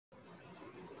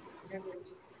A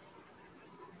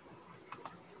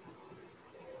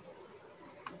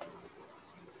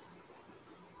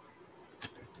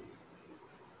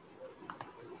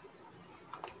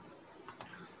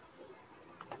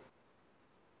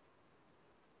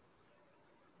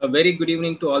very good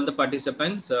evening to all the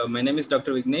participants. My name is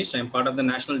Dr. Vignesh. I am part of the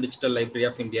National Digital Library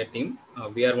of India team.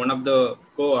 We are one of the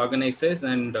co-organizers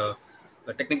and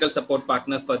a technical support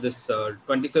partner for this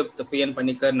 25th P.N.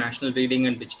 Panikkar National Reading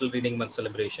and Digital Reading Month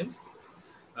celebrations,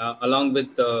 along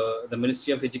with the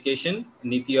Ministry of Education,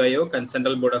 Niti Aayog, and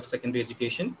Central Board of Secondary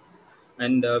Education.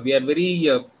 And we are very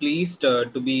pleased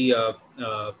to be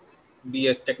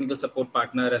a technical support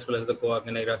partner as well as the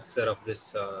co-organizer of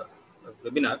this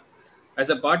webinar.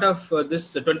 As a part of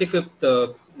this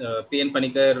 25th P.N.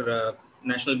 Panikkar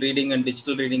National Reading and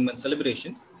Digital Reading Month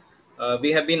celebrations,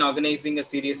 we have been organizing a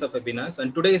series of webinars,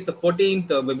 and today is the 14th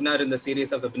webinar in the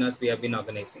series of webinars we have been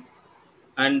organizing.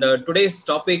 And today's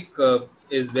topic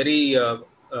is very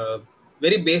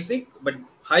basic but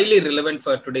highly relevant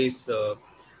for today's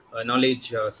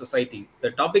knowledge society. The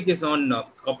topic is on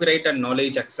copyright and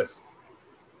knowledge access,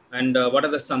 and what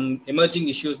are some emerging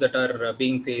issues that are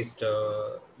being faced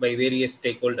by various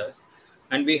stakeholders.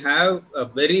 And we have a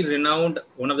very renowned,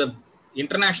 one of the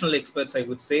international experts, I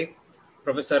would say,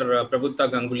 Professor Prabhuta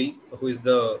Ganguly, who is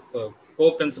the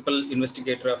co-principal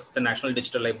investigator of the National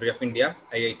Digital Library of India,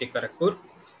 IIT Kharagpur.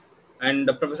 And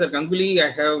Professor Ganguly,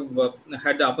 I have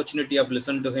had the opportunity of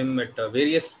listening to him at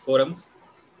various forums,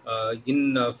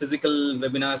 in physical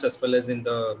webinars as well as in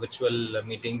the virtual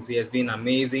meetings. He has been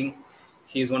amazing.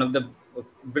 He is one of the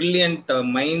brilliant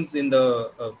minds in the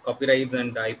copyrights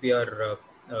and IPR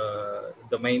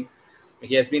domain.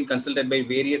 He has been consulted by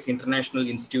various international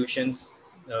institutions,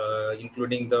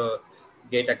 including the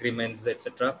GATE agreements,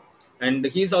 etc. And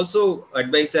he is also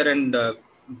advisor and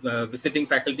visiting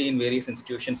faculty in various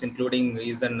institutions, including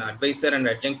he is an advisor and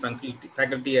adjunct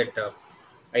faculty at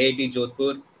IIT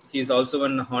Jodhpur. He is also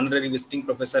an honorary visiting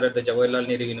professor at the Jawaharlal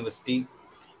Nehru University.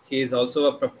 He is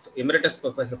also a emeritus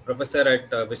professor at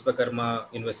Vishwakarma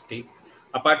University.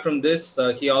 Apart from this,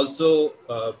 he also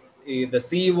the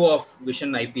CEO of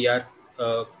Vision IPR,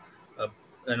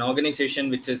 an organization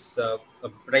which is a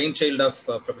brainchild of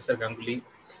Professor Ganguly.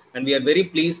 And we are very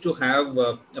pleased to have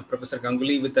Professor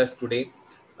Ganguly with us today.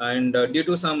 And due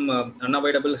to some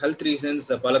unavoidable health reasons,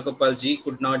 Balagopal ji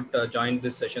could not join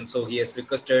this session. So he has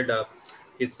requested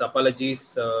his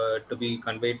apologies to be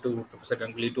conveyed to Professor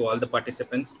Ganguly, to all the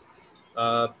participants.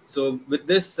 So with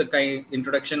this kind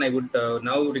introduction, I would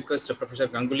now request Professor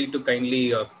Ganguly to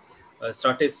kindly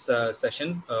start his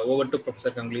session. Over to Professor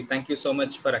Ganguly. Thank you so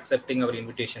much for accepting our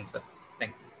invitation, sir.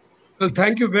 Thank you. Well,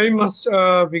 thank you very much,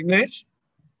 Vignesh.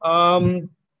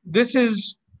 This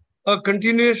is a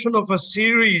continuation of a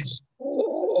series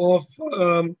of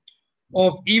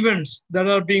events that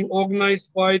are being organized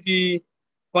by the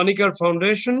Panikkar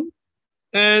Foundation.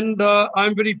 And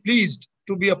I'm very pleased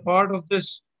to be a part of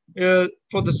this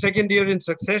for the second year in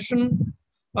succession.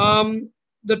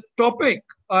 The topic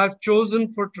I've chosen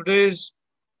for today's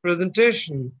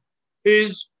presentation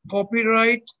is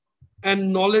copyright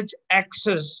and knowledge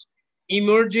access,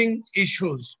 emerging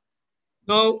issues.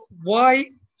 Now,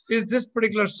 why is this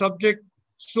particular subject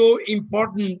so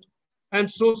important and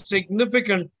so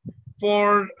significant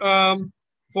for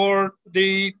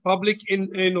the public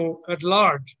at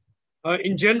large,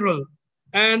 in general,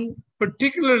 and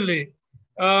particularly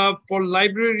for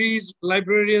libraries,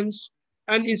 librarians,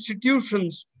 and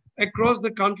institutions across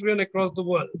the country and across the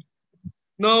world?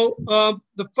 Now,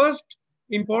 the first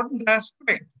important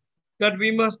aspect that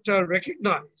we must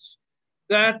recognize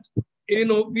that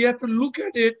we have to look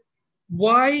at it,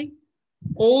 why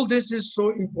all this is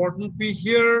so important. We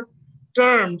hear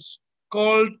terms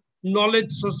called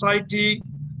knowledge society.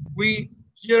 We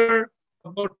hear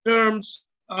about terms,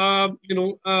 about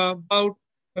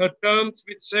terms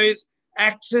which says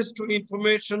access to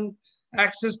information,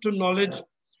 access to knowledge.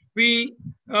 We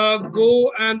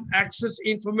go and access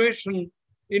information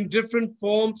in different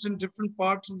forms, in different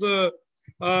parts of the,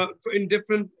 in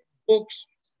different books.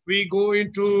 We go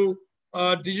into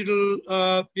digital,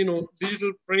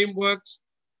 digital frameworks,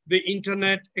 the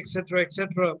internet, etc.,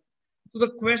 etc. So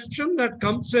the question that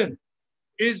comes in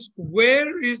is,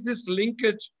 where is this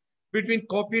linkage between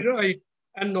copyright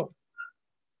and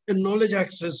knowledge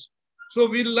access? So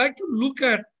we'd like to look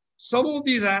at some of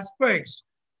these aspects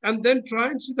and then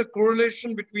try and see the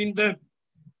correlation between them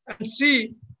and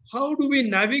see how do we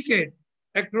navigate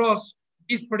across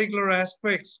these particular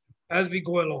aspects as we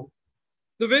go along.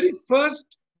 The very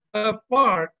first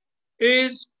part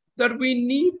is that we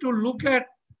need to look at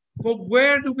from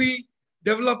where do we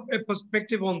develop a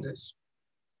perspective on this.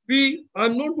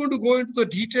 I'm not going to go into the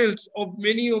details of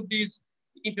many of these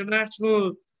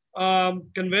international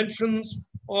conventions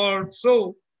or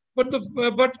so, but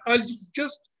I'll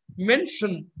just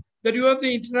mention that you have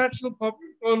the International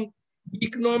Compact on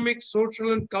Economic,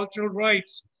 Social, and Cultural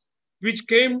Rights, which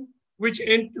came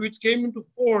into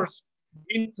force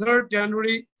in 3rd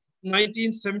January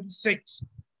 1976.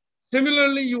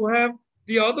 Similarly, you have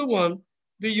the other one,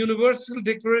 the Universal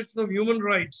Declaration of Human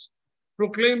Rights,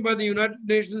 proclaimed by the United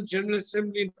Nations General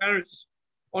Assembly in Paris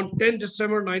on 10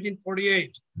 December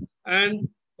 1948, and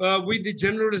with the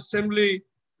General Assembly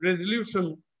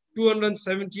Resolution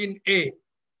 217A.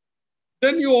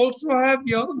 Then you also have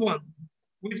the other one,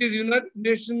 which is United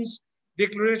Nations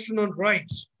Declaration on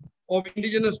Rights of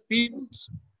Indigenous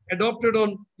Peoples, adopted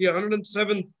on the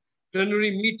 107th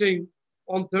plenary meeting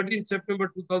on 13 September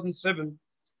 2007.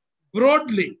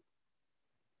 Broadly,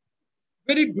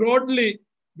 very broadly,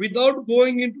 without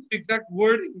going into the exact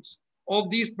wordings of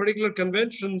these particular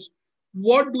conventions,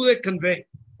 what do they convey?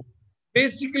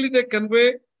 Basically, they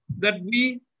convey that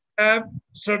we have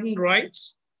certain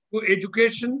rights to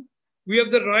education. We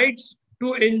have the rights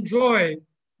to enjoy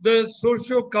the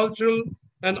socio-cultural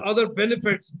and other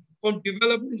benefits from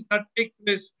developments that take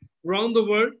place around the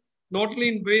world, not only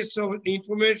in ways of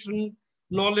information,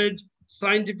 knowledge,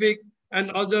 scientific,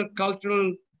 and other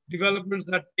cultural developments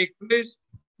that take place.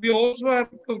 We also have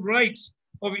the rights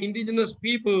of indigenous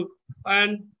people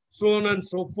and so on and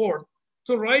so forth.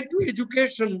 So right to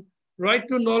education, right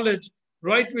to knowledge,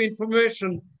 right to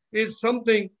information is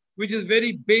something which is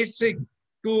very basic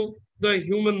to the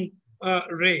human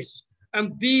race.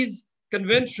 And these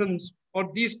conventions or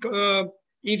these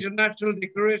international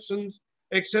declarations,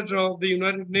 etc., of the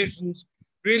United Nations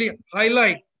really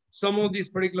highlight some of these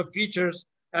particular features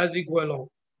as we go along.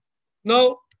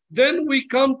 Now, then we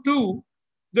come to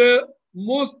the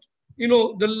most,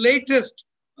 the latest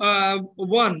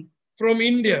one from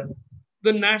India,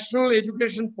 the National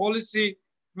Education Policy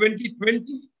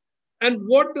 2020. And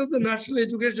what does the National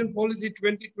Education Policy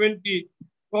 2020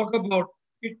 talk about?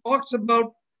 It talks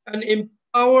about an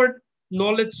empowered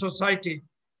knowledge society.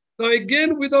 Now,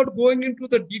 again, without going into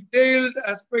the detailed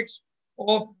aspects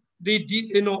of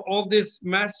of this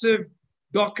massive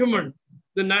document,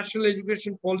 the National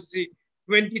Education Policy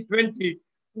 2020,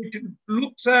 which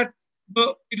looks at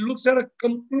a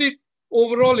complete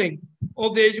overhauling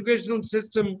of the educational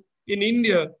system in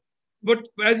India. But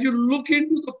as you look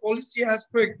into the policy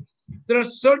aspect, there are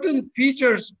certain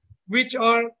features which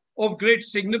are of great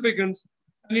significance.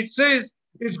 And it says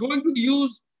it's going to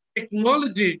use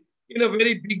technology in a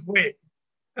very big way.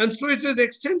 And so it says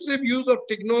extensive use of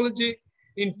technology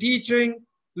in teaching,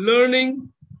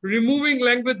 learning, removing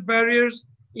language barriers,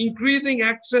 increasing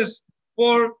access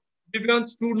for Divyang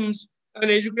students,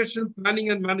 and education planning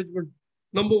and management.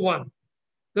 Number one,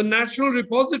 the National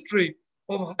Repository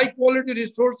of high quality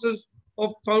resources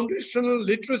of foundational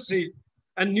literacy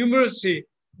and numeracy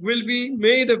will be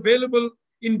made available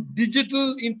in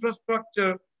digital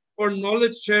infrastructure for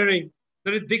knowledge sharing.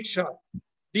 That is Diksha,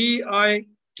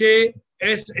 DIKSHA,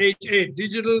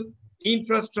 digital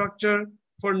infrastructure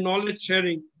for knowledge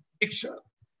sharing, Diksha.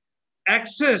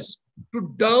 Access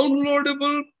to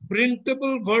downloadable,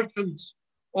 printable versions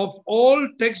of all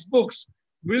textbooks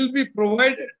will be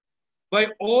provided by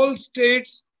all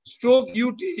states,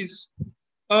 UTs,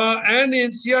 and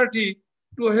NCERT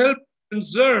to help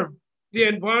conserve the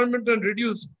environment and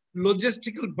reduce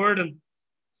logistical burden.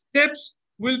 Steps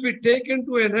will be taken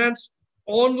to enhance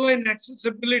online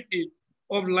accessibility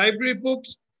of library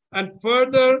books and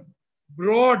further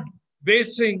broad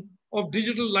basing of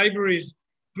digital libraries,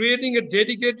 creating a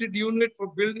dedicated unit for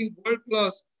building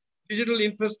world-class digital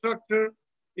infrastructure,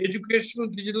 educational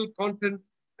digital content,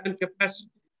 and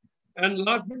capacity. And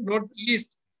last but not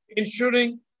least,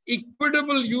 ensuring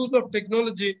equitable use of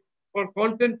technology for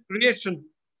content creation,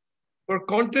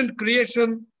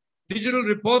 digital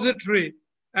repository,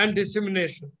 and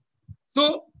dissemination.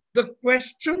 So the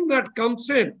question that comes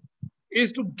in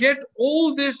is to get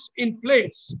all this in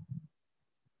place.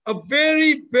 A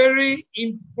very, very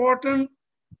important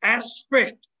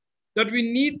aspect that we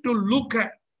need to look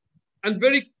at and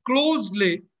very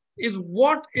closely is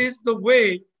what is the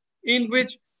way in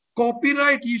which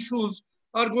copyright issues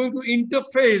are going to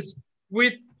interface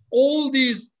with all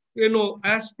these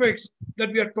aspects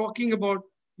that we are talking about,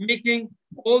 making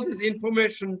all this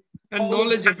information and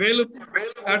knowledge available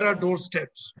at our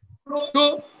doorsteps.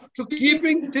 So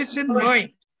keeping this in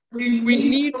mind, we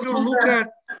need to look at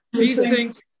these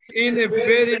things in a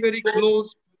very, very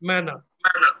close manner.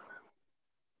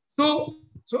 So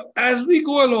as we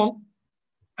go along,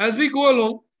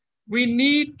 we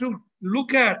need to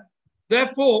look at,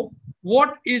 therefore,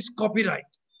 what is copyright.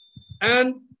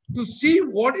 And to see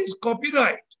what is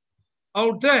copyright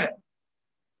out there,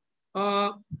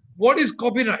 what is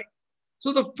copyright?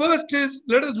 So the first is,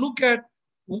 let us look at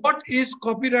what is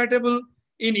copyrightable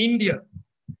in India.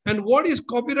 And what is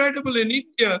copyrightable in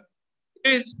India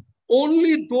is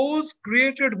only those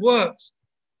created works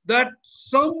that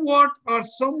are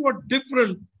somewhat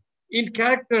different in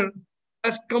character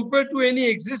as compared to any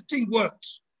existing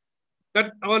works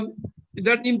that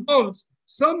involves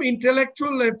some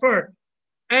intellectual effort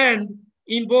and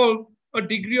involve a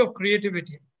degree of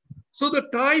creativity. So the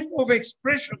type of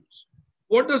expressions,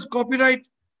 what does copyright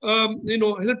help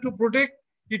to protect?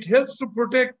 It helps to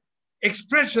protect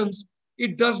expressions.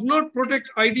 It does not protect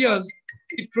ideas.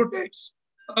 It protects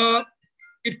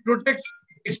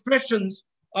expressions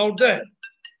out there.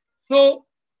 So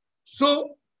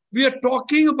we are not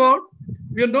talking about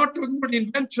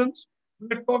inventions.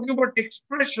 We are talking about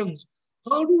expressions.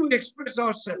 How do we express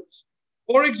ourselves?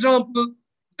 For example,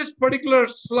 this particular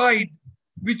slide,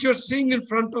 which you're seeing in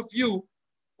front of you,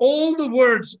 all the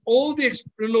words,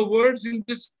 words in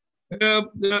this,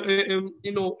 the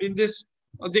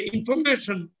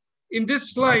information in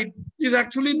this slide is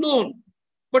actually known.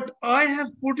 But I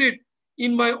have put it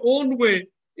in my own way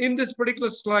in this particular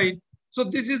slide. So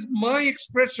this is my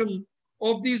expression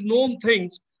of these known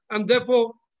things. And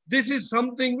therefore, this is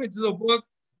something which is a work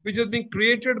which has been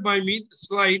created by me, the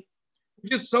slide,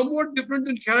 which is somewhat different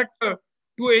in character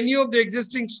to any of the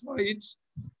existing slides,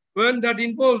 when that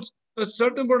involves a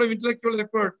certain amount of intellectual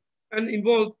effort and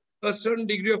involves a certain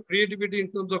degree of creativity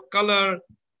in terms of color,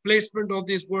 placement of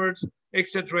these words,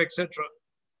 etc., etc.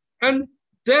 And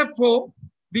therefore,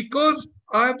 because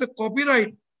I have the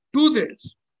copyright to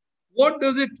this, what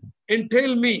does it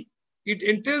entail me? It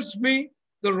entails me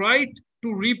the right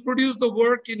to reproduce the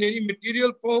work in any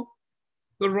material form,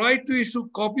 the right to issue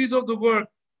copies of the work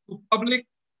to public,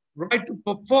 right to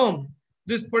perform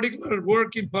this particular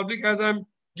work in public as I'm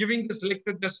giving this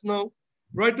lecture just now,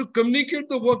 right to communicate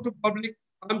the work to public.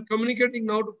 I'm communicating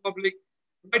now to public,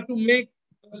 right to make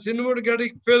a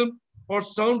cinematographic film or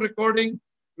sound recording,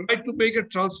 right to make a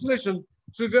translation.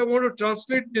 So if I want to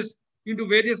translate this into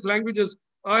various languages,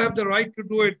 I have the right to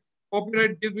do it.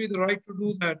 Copyright gives me the right to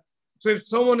do that. So if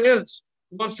someone else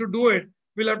wants to do it,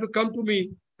 will have to come to me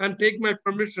and take my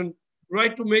permission,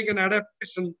 right to make an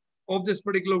adaptation of this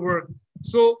particular work.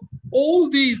 So all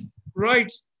these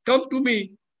rights come to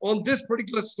me on this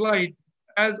particular slide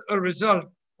as a result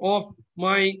of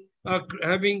my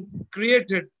having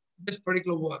created this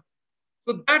particular work.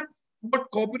 So that's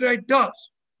what copyright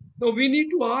does. Now we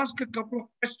need to ask a couple of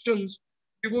questions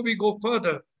before we go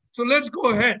further. So let's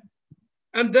go ahead.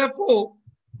 And therefore,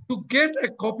 to get a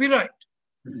copyright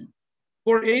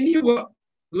for any work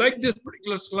like this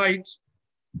particular slides,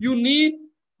 you need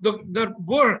the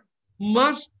work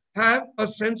must have a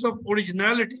sense of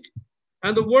originality.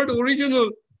 And the word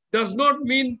original does not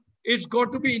mean it's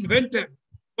got to be invented,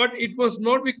 but it must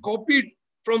not be copied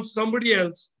from somebody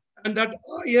else, and that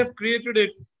I have created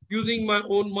it using my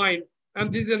own mind.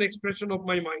 And this is an expression of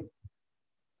my mind.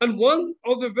 And one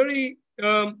of the very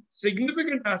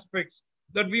significant aspects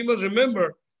that we must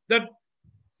remember, that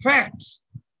facts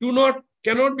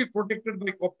cannot be protected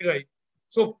by copyright.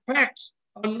 So facts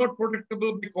are not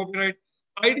protectable by copyright.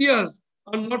 Ideas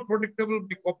are not protectable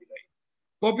by copyright.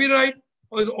 Copyright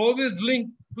is always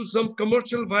linked to some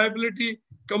commercial viability,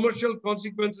 commercial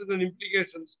consequences and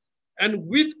implications. And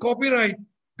with copyright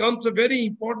comes a very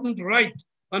important right,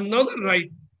 another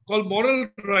right called moral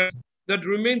right, that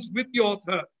remains with the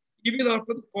author even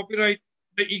after the copyright,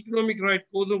 the economic right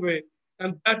goes away.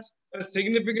 And that's a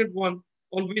significant one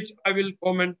on which I will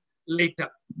comment later.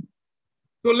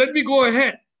 So let me go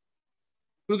ahead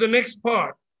to the next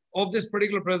part of this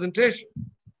particular presentation.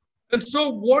 And so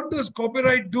what does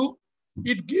copyright do?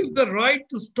 It gives the right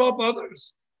to stop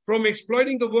others from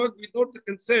exploiting the work without the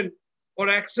consent or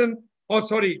assent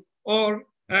of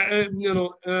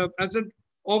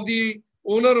the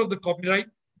owner of the copyright.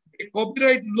 A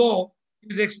copyright law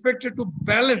is expected to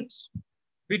balance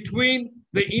between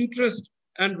the interest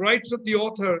and rights of the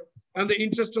author and the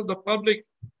interest of the public.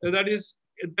 That is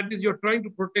you're trying to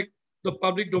protect the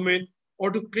public domain, or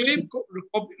to claim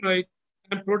copyright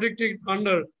and protect it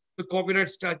under the copyright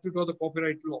statute or the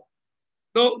copyright law.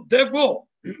 Now, therefore,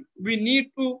 we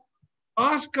need to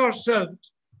ask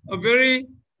ourselves a very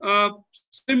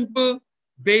simple,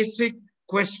 basic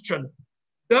question.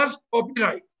 Does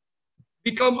copyright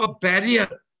become a barrier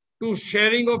to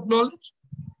sharing of knowledge?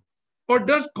 Or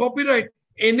does copyright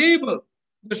enable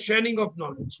the sharing of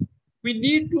knowledge? We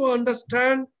need to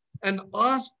understand and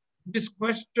ask this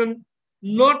question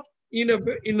not in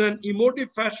an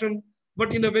emotive fashion,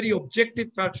 but in a very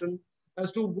objective fashion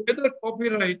as to whether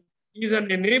copyright is an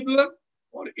enabler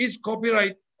or is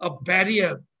copyright a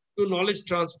barrier to knowledge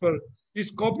transfer?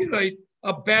 Is copyright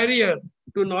a barrier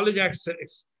to knowledge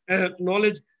access,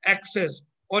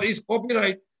 or is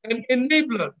copyright an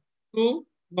enabler to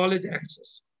knowledge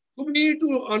access? So we need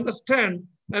to understand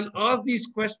and ask these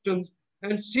questions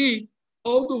and see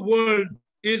how the world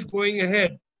is going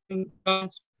ahead in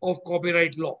terms of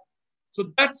copyright law.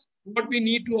 So that's what we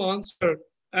need to answer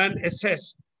and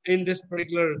assess in this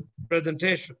particular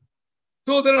presentation.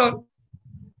 So there are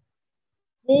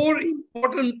 4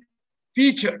 important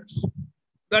features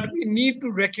that we need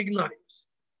to recognize.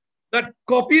 That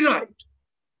copyright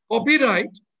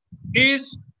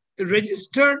is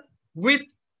registered with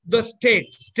the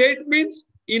state. State means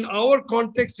in our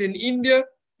context in India,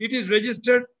 it is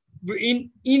registered in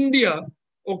India.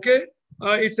 Okay,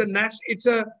 it's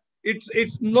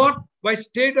not by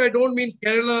state. I don't mean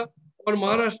Kerala or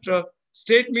Maharashtra.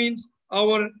 State means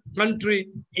our country,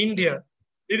 India.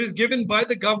 It is given by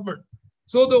the government.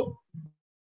 So the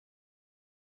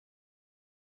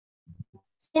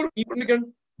 4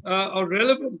 important or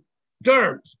relevant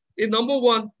terms is number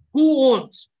 1, who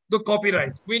owns the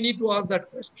copyright? We need to ask that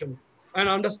question and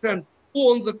understand who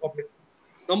owns the copyright.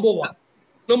 Number 1.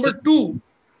 Number 2.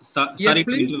 Sorry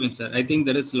to interrupt, sir. I think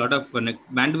there is a lot of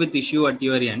bandwidth issue at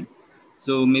your end.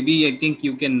 So maybe I think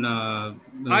you can.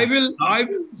 I will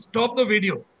stop the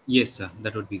video. Yes, sir.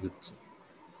 That would be good, sir.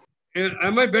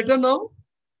 Am I better now?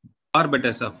 Far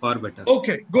better, sir. Far better.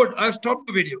 Okay, good. I've stopped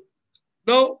the video.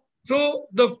 Now, so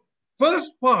the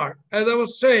first part, as I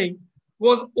was saying,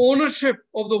 was ownership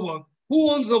of the work.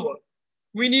 Who owns the work?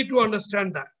 We need to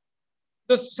understand that.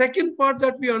 The second part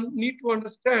that we need to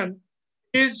understand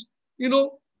is,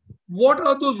 what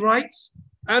are those rights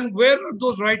and where are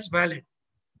those rights valid?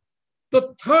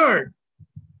 The third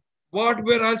part,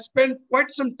 where I'll spend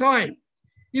quite some time,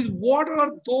 is what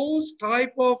are those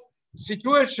type of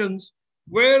situations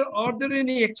where are there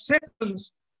any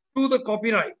exceptions to the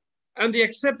copyright and the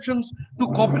exceptions to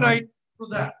copyright to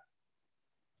that.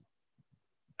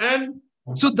 And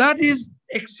so that is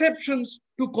exceptions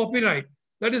to copyright,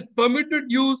 that is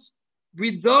permitted use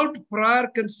without prior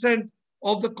consent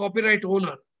of the copyright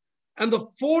owner. And the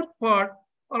fourth part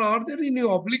are there any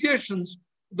obligations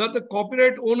that the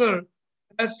copyright owner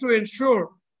has to ensure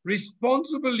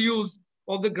responsible use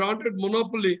of the granted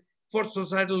monopoly for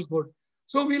societal good.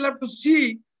 So we'll have to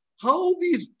see how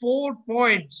these 4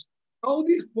 points, how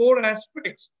these 4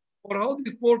 aspects, or how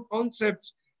these 4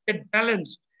 concepts get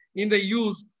balanced in the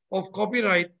use of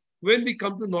copyright when we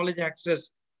come to knowledge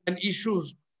access and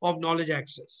issues of knowledge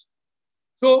access.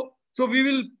 So we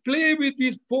will play with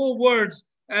these 4 words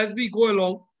as we go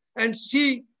along and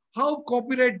see how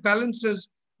copyright balances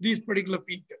these particular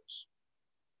features.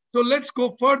 So let's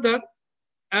go further.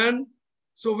 And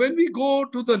so when we go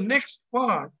to the next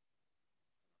part,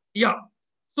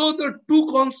 so there are 2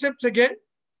 concepts again.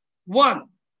 One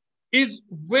is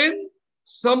when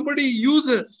somebody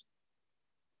uses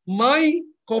my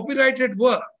copyrighted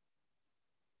work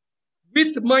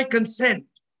with my consent,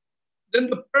 then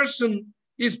the person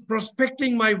is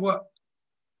prospecting my work.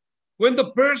 When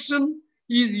the person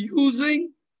is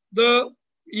using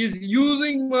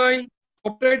my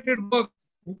copyrighted work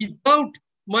without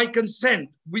my consent,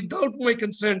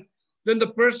 then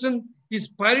the person is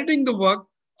pirating the work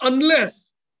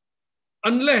unless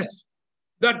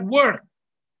that work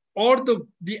or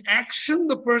the action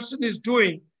the person is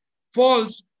doing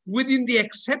falls within the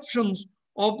exceptions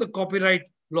of the copyright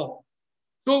law.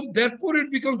 So therefore,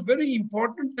 it becomes very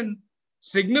important and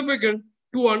significant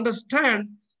to understand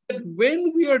that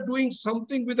when we are doing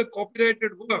something with a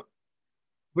copyrighted work,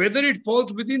 whether it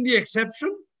falls within the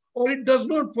exception or it does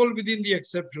not fall within the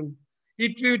exception.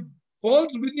 If it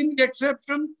falls within the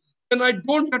exception, then I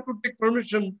don't have to take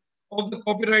permission of the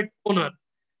copyright owner.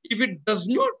 If it does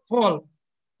not fall,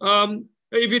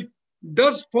 if it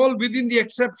does fall within the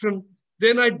exception,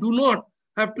 then I do not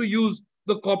have to use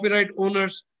the copyright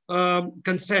owner's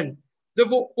consent.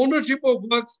 Therefore, ownership of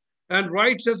works and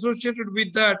rights associated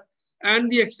with that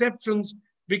and the exceptions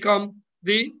become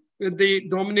the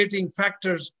dominating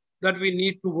factors that we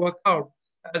need to work out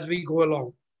as we go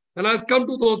along. And I'll come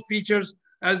to those features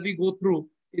as we go through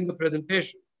in the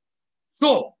presentation.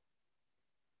 So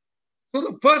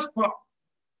the first part,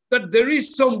 that there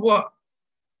is some work,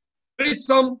 there is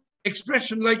some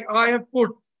expression, like I have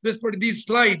put these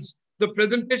slides, the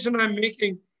presentation I'm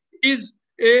making is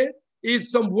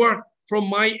some work from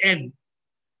my end.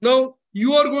 Now,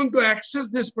 you are going to access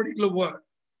this particular work.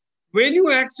 When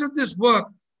you access this work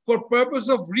for purpose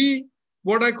of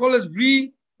what I call as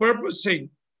repurposing,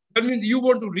 that means you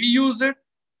want to reuse it,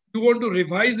 You want to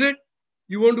revise it,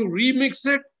 you want to remix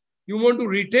it, you want to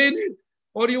retain it,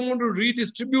 or you want to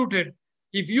redistribute it.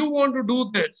 If you want to do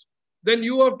this, then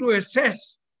you have to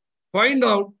assess, find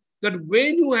out that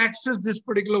when you access this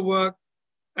particular work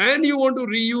and you want to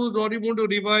reuse, or you want to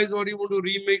revise, or you want to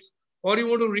remix, or you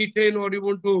want to retain, or you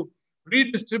want to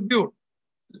redistribute,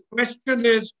 the question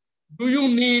is, do you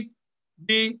need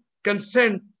the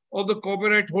consent of the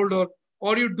copyright holder,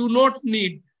 or you do not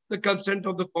need the consent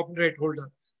of the copyright holder?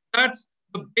 That's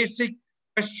the basic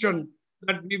question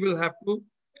that we will have to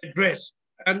address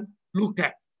and look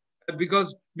at,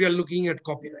 because we are looking at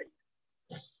copyright.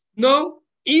 Now,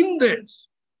 in this,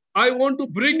 I want to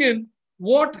bring in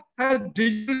what has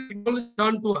digital technology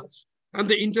done to us and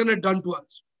the internet done to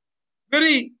us.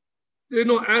 Very,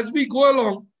 as we go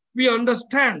along, we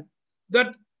understand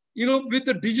that, with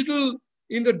the digital,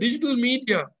 in the digital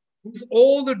media, with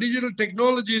all the digital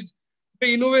technologies,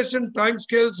 the innovation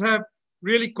timescales have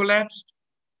really collapsed.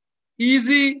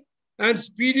 Easy and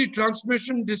speedy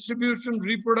transmission, distribution,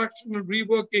 reproduction, and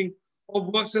reworking of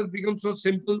works has become so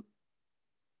simple.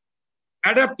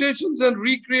 Adaptations and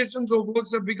recreations of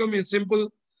works have become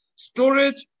simple.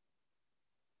 Storage,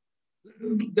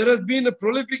 there has been a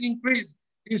prolific increase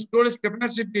in storage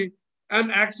capacity,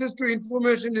 and access to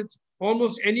information is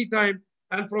almost anytime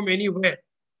and from anywhere.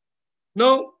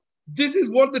 Now, this is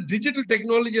what the digital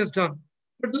technology has done.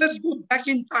 But let's go back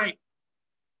in time.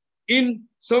 In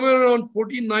somewhere around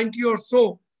 1490 or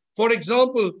so, for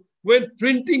example, when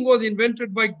printing was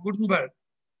invented by Gutenberg,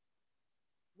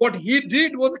 what he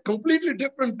did was completely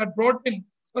different, that brought in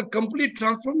a complete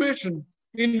transformation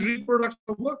in reproduction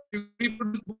of work. You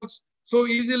reproduce works so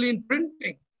easily in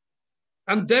printing.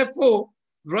 And therefore,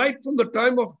 right from the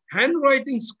time of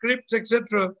handwriting scripts,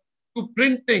 etc., to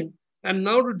printing, and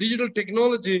now to digital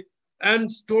technology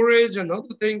and storage and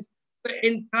other things, the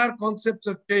entire concepts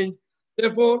have changed.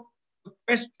 Therefore, the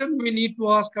question we need to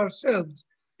ask ourselves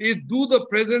is, do the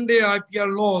present day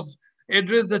IPR laws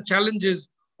address the challenges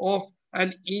of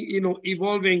an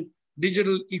evolving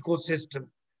digital ecosystem?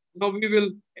 Now we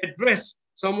will address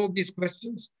some of these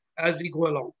questions as we go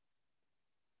along.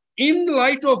 In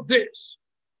light of this,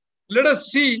 let us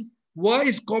see why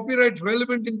is copyright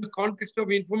relevant in the context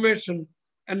of information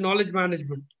and knowledge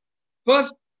management.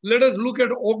 First, let us look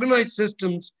at organized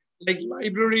systems like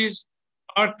libraries,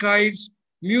 archives,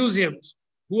 museums,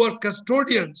 who are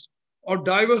custodians of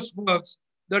diverse works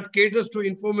that caters to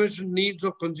information needs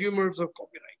of consumers of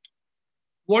copyright.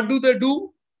 What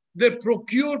do? They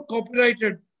procure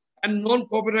copyrighted and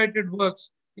non-copyrighted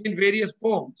works in various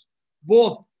forms,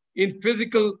 both in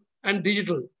physical and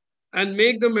digital, and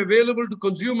make them available to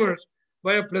consumers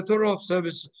by a plethora of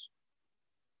services.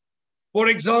 For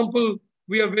example,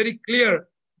 we are very clear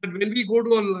that when we go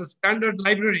to a standard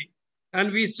library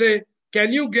and we say,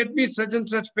 can you get me such and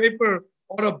such paper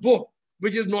or a book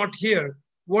which is not here?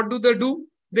 What do?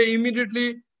 They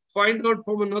immediately find out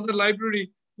from another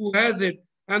library who has it,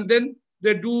 and then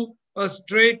they do a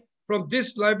straight from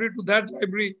this library to that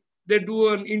library, they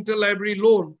do an interlibrary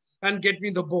loan and get me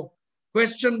the book.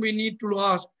 Question we need to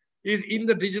ask is, in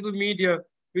the digital media,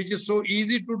 which is so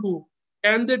easy to do,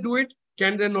 can they do it?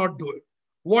 Can they not do it?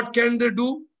 What can they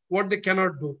do? What they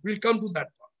cannot do? We'll come to that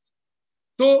part.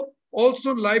 So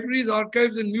also libraries,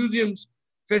 archives, and museums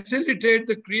facilitate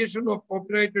the creation of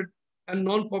copyrighted and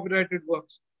non-copyrighted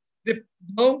works.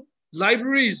 Now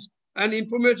libraries and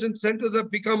information centers have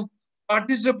become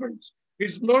participants.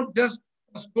 It's not just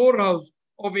a storehouse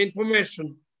of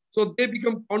information. So they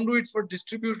become conduits for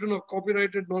distribution of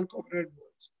copyrighted, non-copyrighted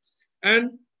works.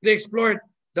 And they exploit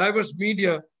diverse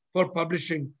media for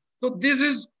publishing. So this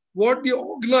is what the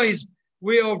organized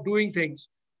way of doing things.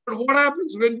 But what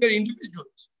happens when they're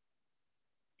individuals?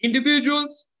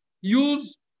 Individuals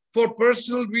use for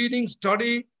personal reading,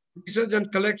 study, research,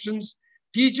 and collections.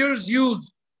 Teachers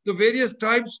use the various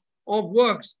types of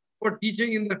works for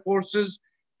teaching in the courses.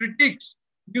 Critics,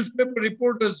 newspaper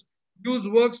reporters use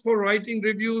works for writing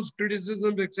reviews,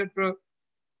 criticisms, etc.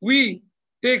 We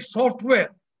take software.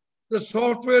 The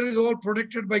software is all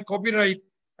protected by copyright.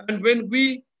 And when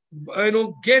we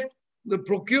get the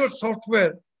procured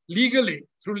software legally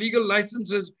through legal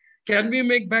licenses, can we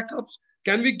make backups?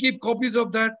 Can we keep copies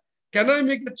of that? Can I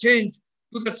make a change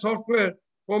to that software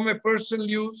for my personal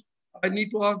use? I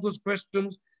need to ask those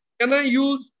questions. Can I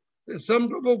use some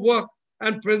type of work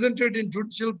and present it in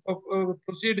judicial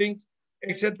proceedings,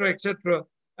 etc., etc.?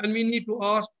 And we need to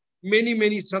ask many,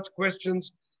 many such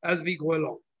questions as we go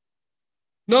along.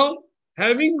 Now,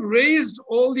 having raised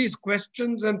all these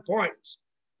questions and points,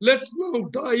 let's now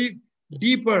dive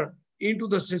deeper into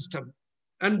the system.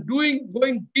 And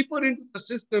going deeper into the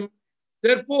system,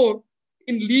 therefore,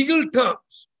 in legal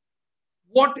terms,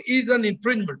 What is an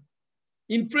infringement?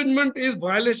 Infringement is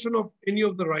violation of any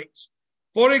of the rights.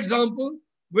 For example,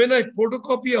 when I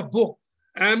photocopy a book,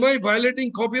 am I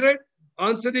violating copyright?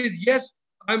 Answer is yes,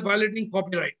 I'm violating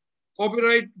copyright.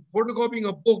 Copyright, photocopying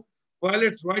a book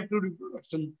violates right to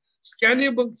reproduction.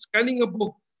 Scanning a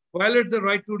book violates the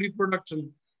right to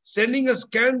reproduction. Sending a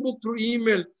scanned book through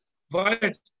email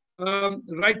violates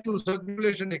right to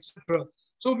circulation, etc.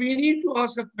 So we need to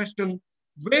ask a question: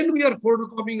 when we are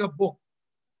photocopying a book,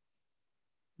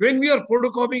 when we are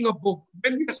photocopying a book,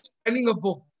 when we are scanning a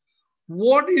book,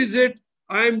 what is it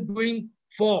I'm doing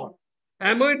for?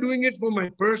 Am I doing it for my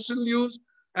personal use?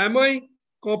 Am I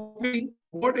copying?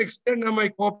 What extent am I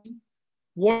copying?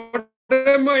 What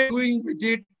am I doing with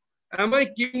it? Am I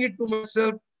keeping it to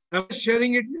myself? Am I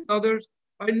sharing it with others?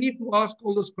 I need to ask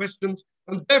all those questions.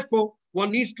 And therefore,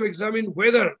 one needs to examine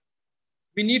whether,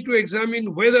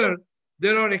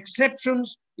 there are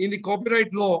exceptions in the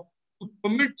copyright law to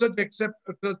permit such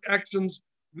actions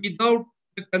without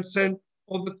the consent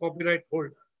of the copyright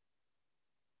holder.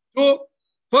 So,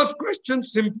 first question,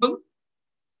 simple.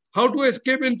 How to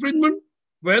escape infringement?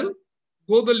 Well,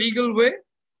 go the legal way.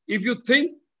 If you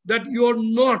think that you are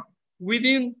not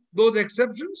within those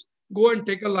exceptions, go and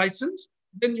take a license.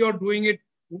 Then you're doing it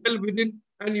well within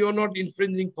and you're not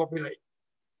infringing copyright.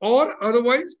 Or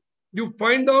otherwise, you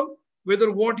find out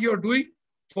whether what you're doing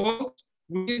falls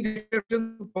within the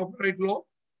exception of copyright law.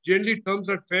 Generally, terms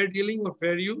are fair dealing or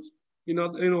fair use.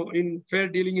 In fair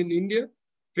dealing in India,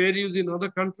 fair use in other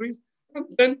countries, and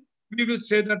then we will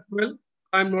say that, well,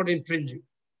 I'm not infringing.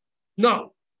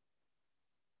 Now,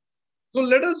 so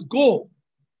let us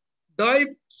dive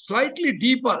slightly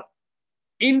deeper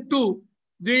into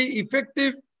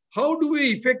how do we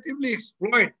effectively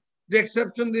exploit the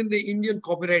exceptions in the Indian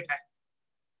Copyright Act.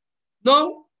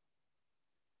 Now,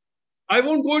 I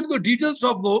won't go into the details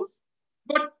of those,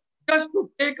 but just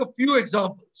to take a few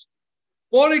examples.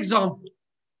 For example,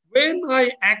 when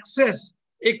I access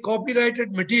a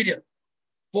copyrighted material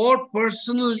for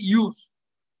personal use,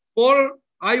 or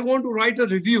I want to write a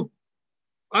review,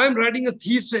 I'm writing a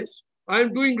thesis,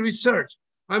 I'm doing research,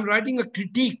 I'm writing a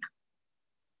critique,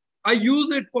 I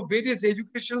use it for various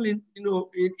educational,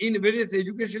 in various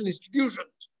educational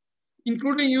institutions,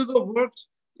 including use of works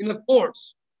in a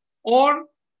course, or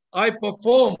I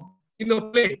perform in a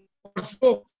play or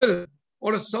show film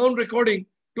or a sound recording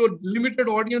to a limited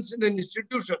audience in an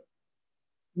institution,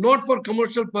 not for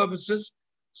commercial purposes,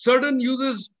 certain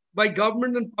uses by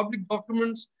government and public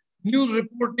documents, news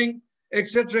reporting,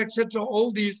 etc.,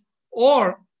 all these,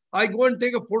 or I go and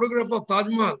take a photograph of Taj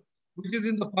Mahal, which is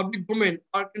in the public domain,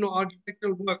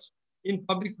 architectural works in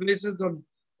public places and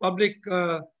public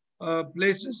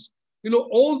places.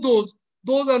 All those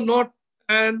are not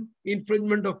an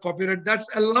infringement of copyright. That's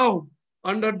allowed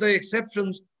under the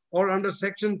exceptions or under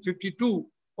Section 52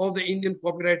 of the Indian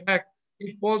Copyright Act.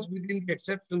 It falls within the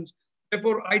exceptions.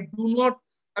 Therefore, I do not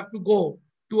have to go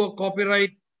to a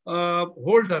copyright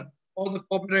holder or the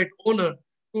copyright owner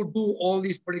to do all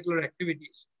these particular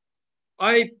activities.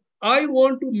 I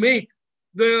want to make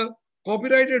the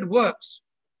copyrighted works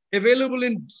available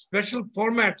in special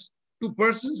formats to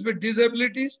persons with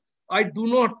disabilities. I do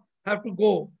not have to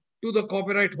go to the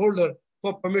copyright holder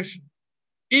for permission.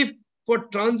 If for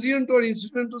transient or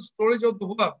incidental storage of the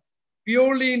work,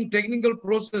 purely in technical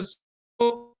process,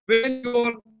 so when you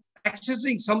are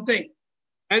accessing something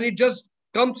and it just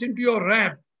comes into your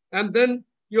RAM and then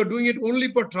you're doing it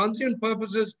only for transient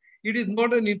purposes, it is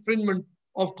not an infringement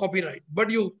of copyright.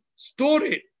 But you store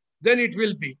it, then it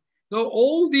will be. Now,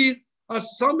 all these are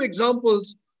some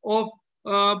examples of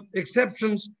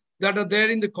exceptions that are there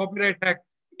in the Copyright Act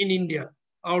in India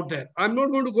out there. I'm not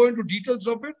going to go into details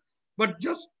of it, but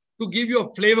just to give you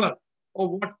a flavor of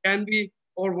what can be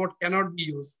or what cannot be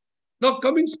used. Now,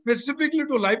 coming specifically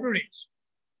to libraries,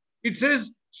 it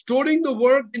says storing the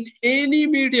work in any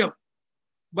medium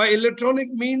by electronic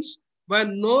means by a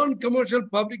non-commercial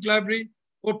public library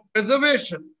for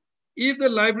preservation if the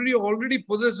library already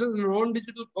possesses a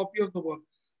non-digital copy of the work.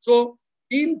 So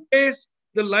in case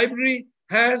the library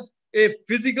has a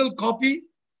physical copy,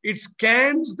 it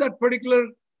scans that particular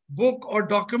book or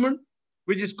document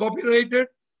which is copyrighted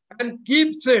and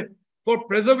keeps it for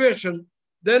preservation,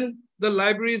 then the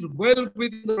library is well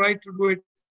within the right to do it.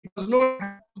 It does not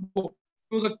have to go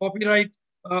to the copyright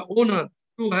owner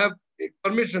to have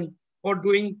permission for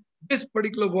doing this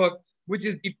particular work, which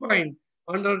is defined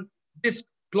under this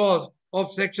clause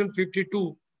of Section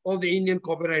 52 of the Indian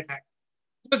Copyright Act.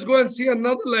 Let's go and see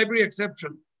another library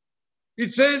exception.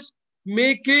 It says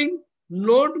making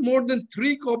not more than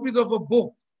 3 copies of a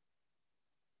book,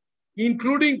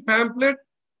 including pamphlet,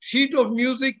 sheet of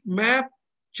music, map,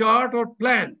 chart, or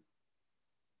plan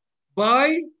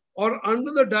by or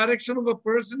under the direction of a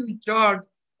person in charge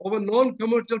of a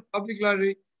non-commercial public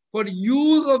library for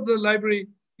use of the library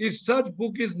if such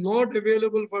book is not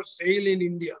available for sale in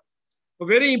India.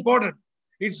 Very important.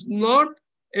 It's not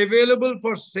available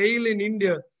for sale in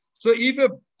India. So if a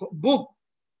book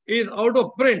is out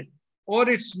of print or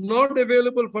it's not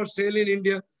available for sale in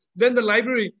India, then the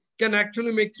library can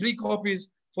actually make 3 copies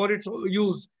for its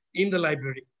use in the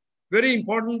library. Very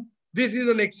important. This is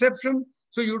an exception.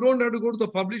 So you don't have to go to the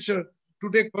publisher to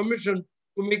take permission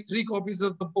to make 3 copies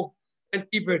of the book and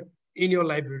keep it in your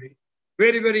library.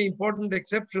 Very, very important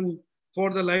exception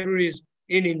for the libraries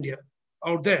in India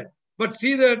out there. But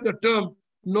see that the term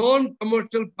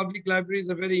non-commercial public library is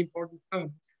a very important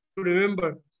term to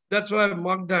remember. That's why I've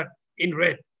marked that in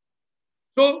red.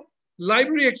 So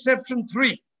library exception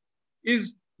 3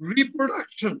 is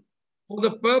reproduction for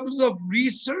the purpose of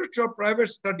research or private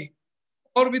study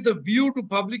or with a view to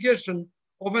publication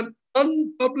of an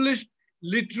unpublished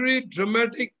literary,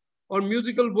 dramatic, or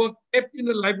musical work kept in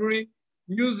a library,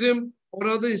 museum, or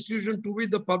other institution to which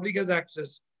the public has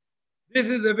access. This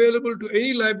is available to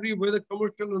any library, whether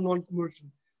commercial or non-commercial.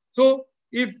 So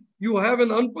if you have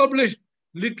an unpublished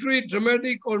literary,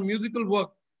 dramatic, or musical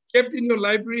work kept in your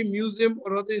library, museum,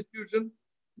 or other institution,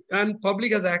 and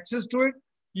public has access to it,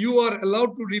 you are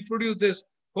allowed to reproduce this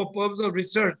for purpose of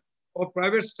research or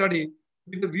private study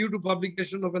with a view to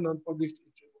publication of an unpublished literature.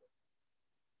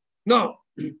 Now,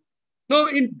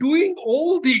 in doing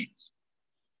all these,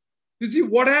 you see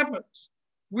what happens.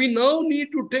 We now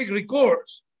need to take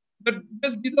recourse that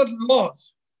these are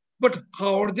laws, but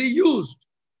how are they used?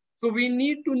 So we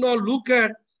need to now look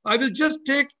at, I will just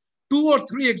take 2 or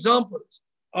 3 examples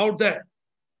out there.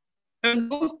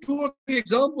 And those 2 or 3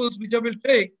 examples which I will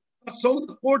take are some of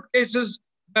the court cases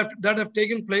that have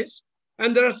taken place.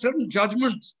 And there are certain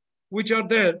judgments which are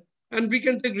there. And we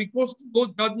can take recourse to those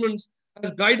judgments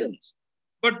as guidance.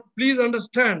 But please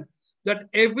understand that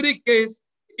every case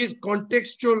is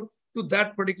contextual to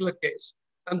that particular case.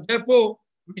 And therefore,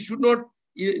 we should not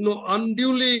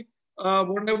unduly,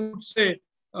 what I would say,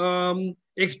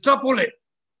 extrapolate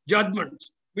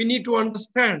judgments. We need to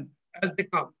understand as they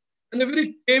come. And a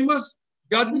very famous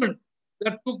judgment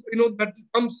that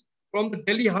comes from the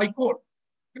Delhi High Court,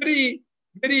 very,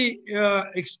 very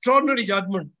extraordinary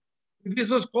judgment. This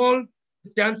was called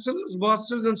the Chancellor's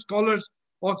Masters and Scholars,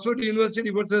 Oxford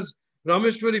University versus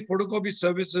Rameshwari Photocopy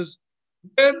Services,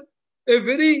 where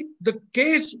the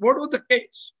case, what was the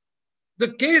case?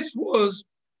 The case was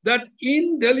that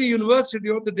in Delhi University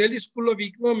or the Delhi School of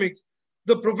Economics,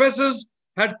 the professors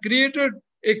had created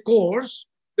a course,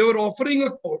 they were offering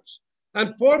a course.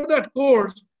 And for that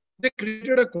course, they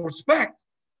created a course pack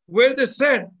where they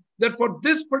said that for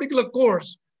this particular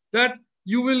course, that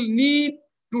you will need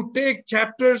to take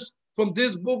chapters from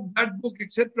this book, that book,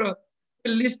 etc.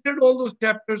 They listed all those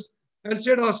chapters and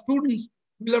said our students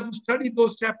will have to study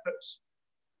those chapters.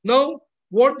 Now,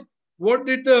 what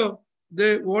did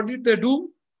they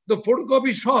do? The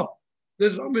photocopy shop, the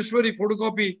Rameshwari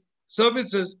Photocopy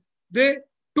Services, they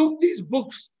took these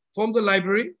books from the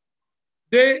library,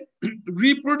 they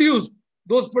reproduced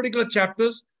those particular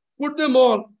chapters, put them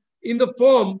all in the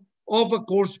form of a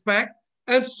course pack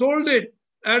and sold it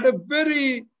at a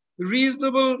very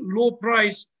reasonable low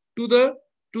price to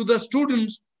the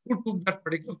students who took that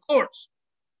particular course.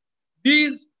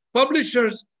 These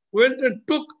publishers went and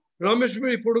took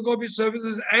Rameshwari Photocopy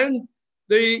Services and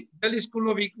the Delhi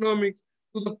School of Economics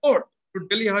to the court, to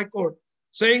Delhi High Court,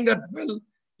 saying that, well,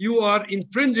 you are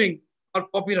infringing our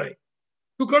copyright.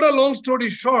 To cut a long story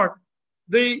short,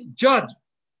 the judge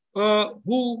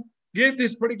who gave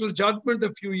this particular judgment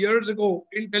a few years ago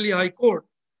in Delhi High Court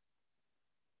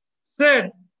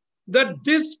said that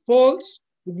this falls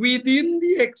within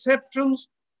the exceptions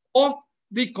of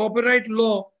the copyright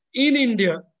law in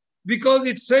India because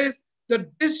it says that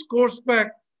this course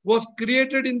pack was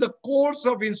created in the course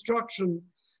of instruction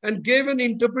and gave an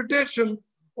interpretation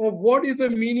of what is the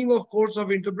meaning of course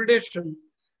of interpretation.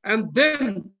 And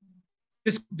then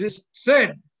this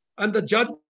said, and the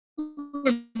judgment,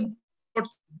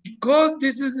 because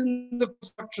this is in the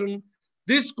instruction,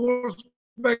 this course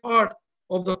pack part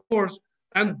of the course,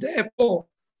 and therefore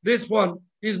this one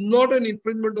is not an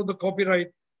infringement of the copyright,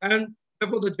 and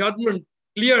therefore the judgment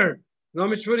cleared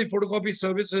Rameshwari Photocopy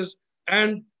Services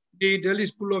and the Delhi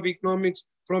School of Economics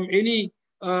from any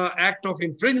act of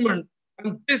infringement.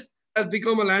 And this has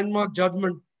become a landmark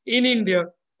judgment in India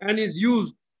and is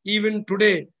used even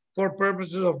today for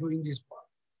purposes of doing this part.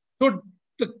 So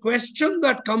the question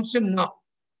that comes in now,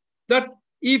 that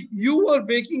if you are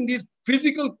making these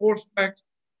physical course packs,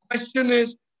 question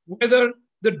is whether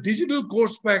the digital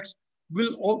course packs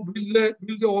will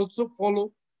they also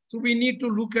follow? So we need to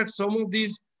look at some of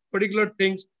these particular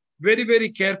things very, very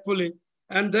carefully.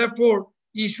 And therefore,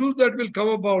 issues that will come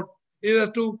about is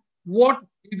as to what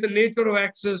is the nature of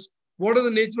access, what are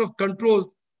the nature of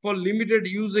controls for limited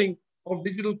using of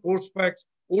digital course packs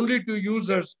only to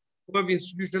users who have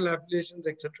institutional affiliations,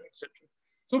 etc., etc.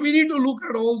 So we need to look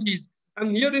at all these.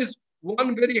 And here is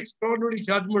one very extraordinary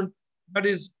judgment that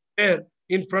is there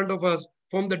in front of us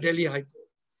from the Delhi High Court.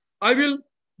 I will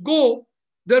go,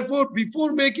 therefore,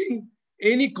 before making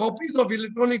any copies of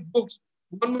electronic books,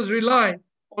 one must rely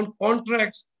on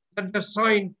contracts that are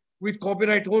signed with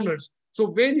copyright owners. So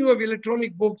when you have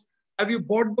electronic books, have you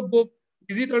bought the book?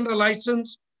 Is it under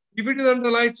license? If it is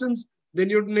under license, then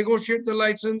you have to negotiate the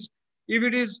license. If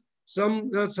it is some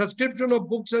subscription of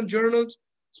books and journals,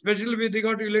 especially with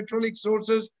regard to electronic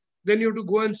sources, then you have to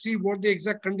go and see what the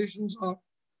exact conditions are.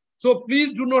 So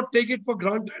please do not take it for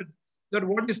granted that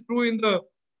what is true in the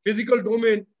physical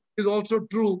domain is also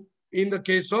true in the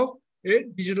case of a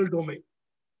digital domain.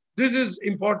 This is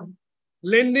important.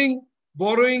 Lending,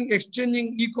 borrowing,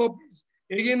 exchanging e-copies,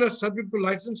 again, are subject to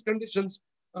license conditions,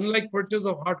 unlike purchase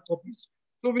of hard copies.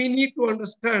 So we need to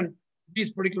understand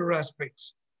these particular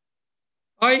aspects.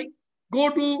 I go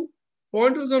to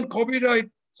pointers on copyright.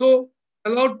 So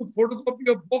allowed to photocopy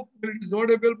a book when it is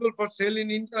not available for sale in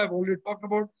India, I've already talked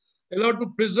about. Allowed to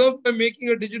preserve by making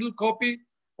a digital copy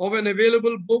of an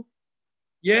available book.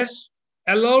 Yes.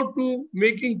 Allowed to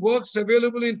making works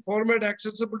available in format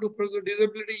accessible to persons with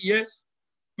disability. Yes.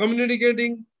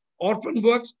 Communicating orphan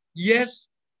works. Yes.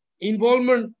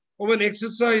 Involvement of an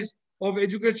exercise of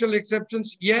educational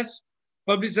exceptions. Yes.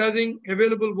 Publicizing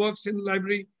available works in the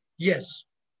library. Yes.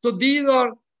 So these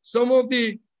are some of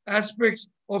the aspects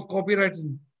of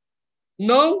copywriting.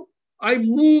 Now I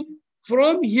move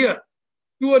from here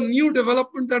to a new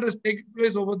development that has taken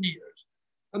place over the years.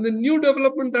 And the new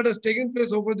development that has taken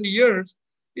place over the years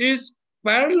is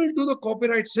parallel to the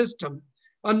copyright system.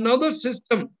 Another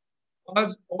system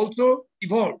has also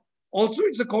evolved. Also,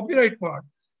 it's a copyright part.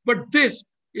 But this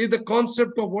is the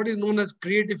concept of what is known as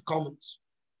Creative Commons.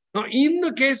 Now, in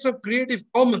the case of Creative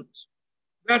Commons,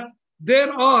 that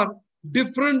there are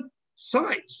different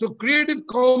sides. So Creative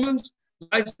Commons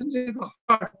license is the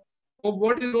heart of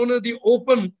what is known as the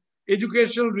open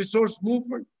educational resource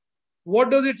movement.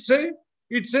 What does it say?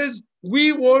 It says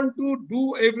we want to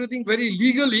do everything very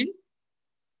legally.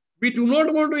 We do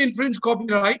not want to infringe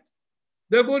copyright.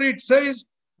 Therefore, it says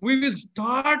we will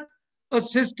start a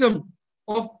system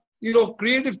of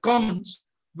Creative Commons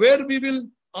where we will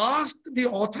ask the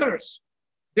authors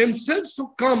themselves to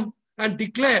come and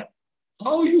declare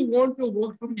how you want your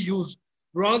work to be used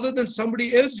rather than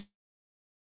somebody else.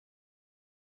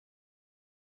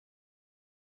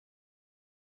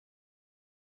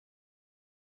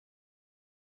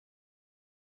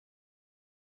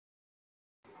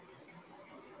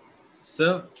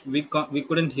 Sir, we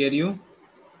couldn't hear you.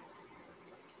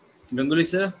 Ganguly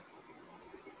sir.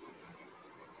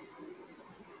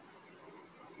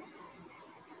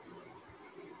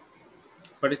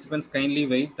 Participants, kindly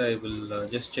wait. I will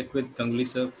just check with Ganguly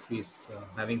sir if he's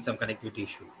having some connectivity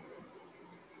issue.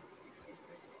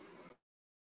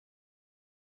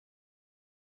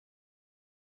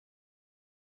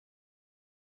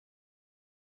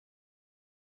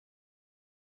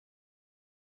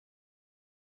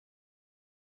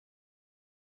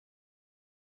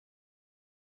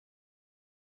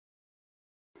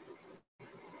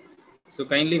 So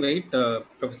kindly wait.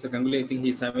 Professor Ganguly, I think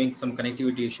he's having some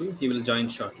connectivity issue. He will join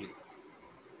shortly.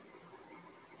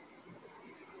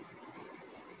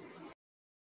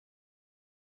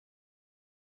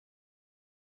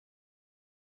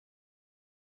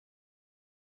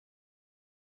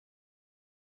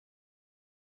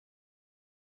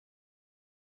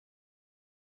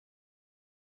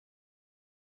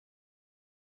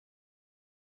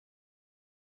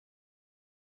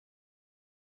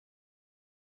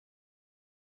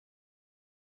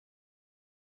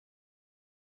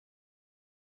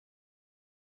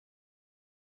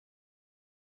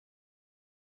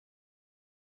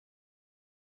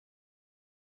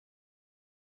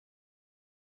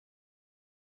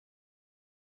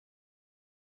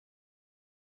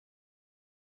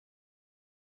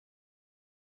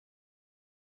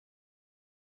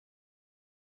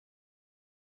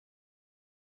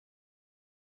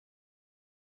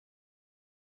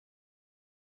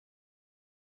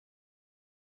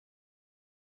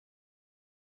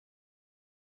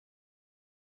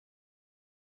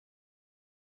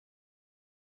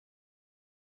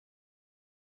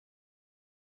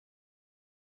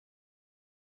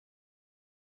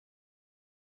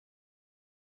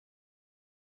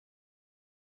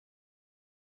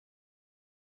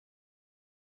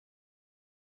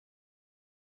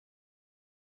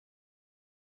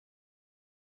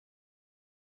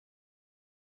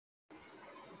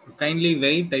 kindly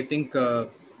wait. I think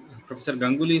Professor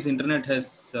Ganguly's internet has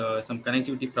some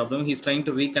connectivity problem. He's trying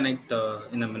to reconnect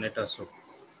in a minute or so.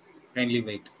 Kindly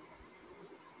wait.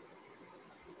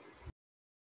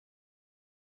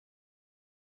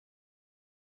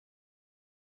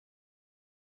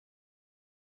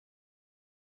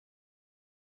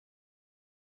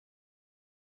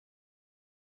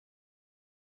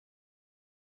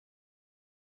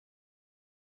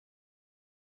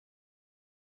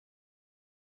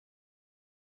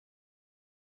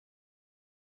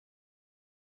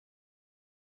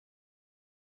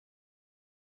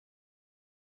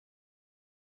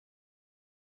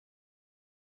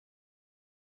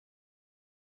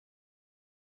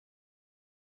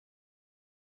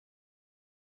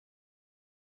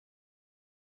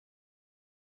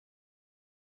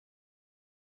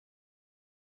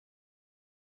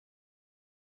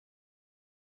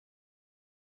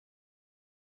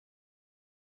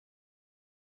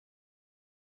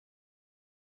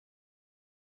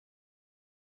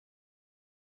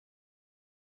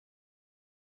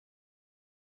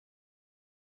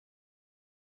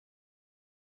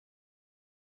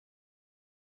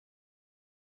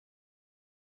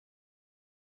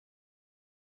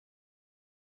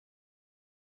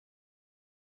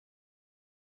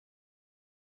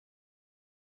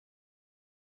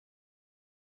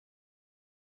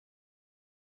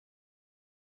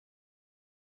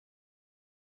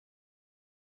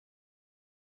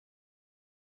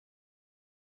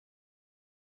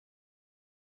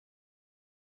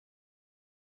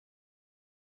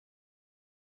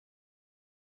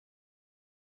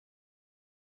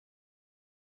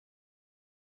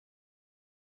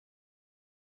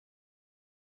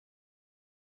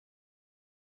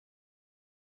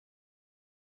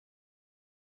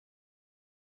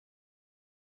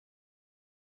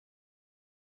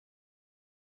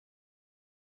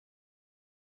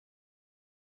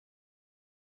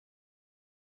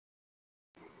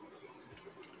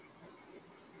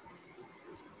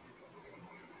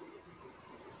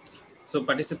 So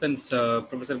participants,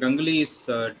 Professor Ganguly is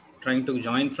trying to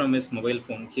join from his mobile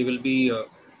phone. He will be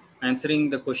answering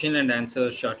the question and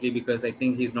answer shortly because I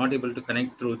think he's not able to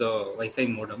connect through the Wi-Fi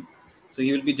modem. So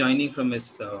he will be joining from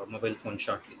his mobile phone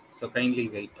shortly. So kindly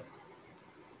wait.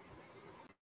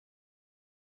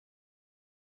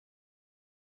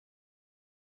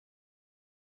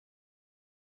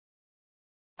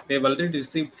 We have already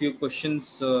received few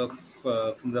questions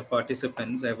from the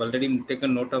participants. I have already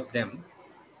taken note of them.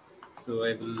 So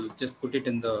I will just put it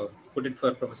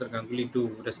for Professor Ganguly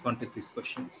to respond to these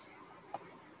questions.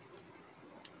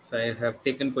 So I have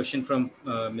taken question from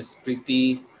Ms.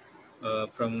 Preeti,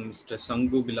 from Mr.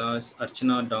 Sangu Bilas,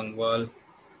 Archana Dangwal,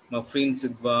 Mafreen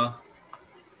Sidwa,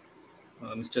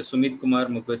 Mr. Sumit Kumar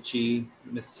Mukherjee,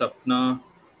 Ms. Sapna,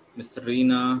 Ms.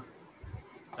 Reena,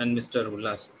 and Mr.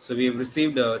 Ullas. So we have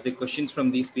received the questions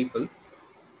from these people.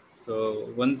 So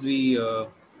once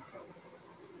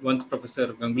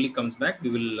Professor Ganguly comes back, we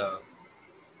will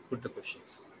put the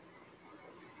questions.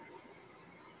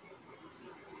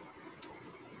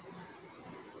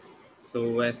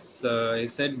 So as I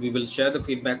said, we will share the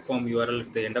feedback form URL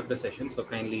at the end of the session. So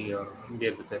kindly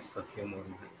bear with us for a few more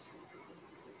minutes.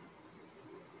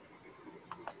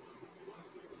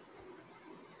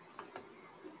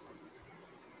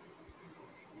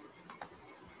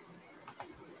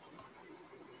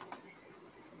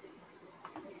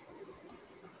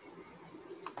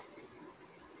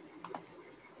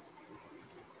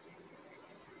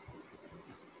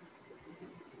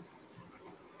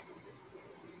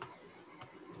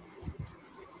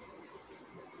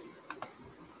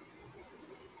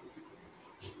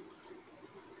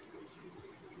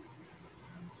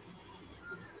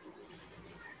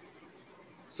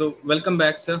 So welcome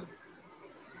back, sir.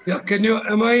 Yeah,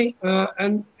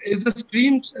 and is the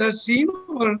screen seen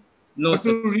or? No,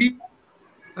 sir.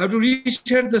 I have to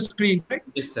reshare the screen, right?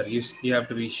 Yes, sir. You have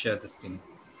to reshare the screen.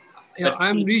 Yeah,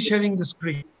 I'm resharing the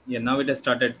screen. Yeah, now it has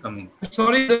started coming.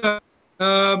 Sorry,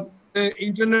 the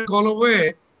internet gone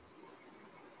away.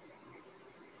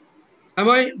 Am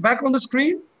I back on the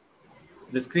screen?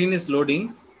 The screen is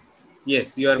loading.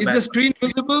 Yes, you are back. Is the screen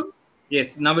visible?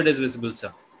 Yes, now it is visible,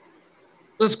 sir.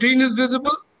 The screen is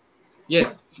visible?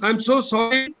 Yes. I'm so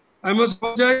sorry. I must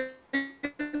apologize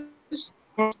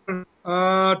for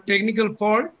technical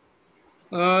fault.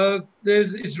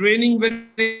 It's raining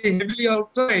very heavily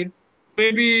outside.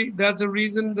 Maybe that's the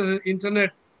reason the internet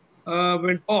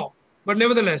went off. But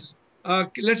nevertheless,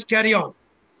 let's carry on.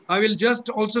 I will just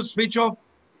also switch off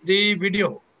the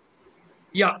video.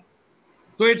 Yeah.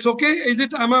 So it's okay.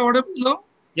 Am I audible now?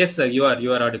 Yes, sir. You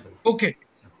are audible. Okay.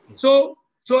 So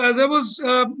as I was,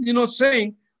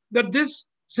 saying, that this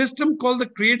system called the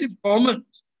Creative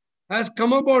Commons has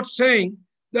come about saying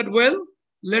that, well,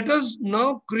 let us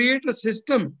now create a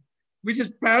system which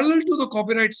is parallel to the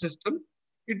copyright system.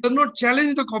 It does not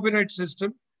challenge the copyright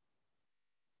system.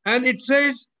 And it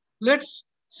says, let's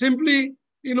simply,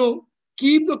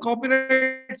 keep the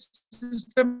copyright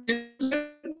system,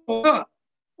 let the author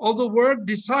of the work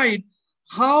decide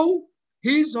how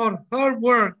his or her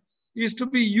work is to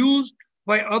be used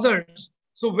by others.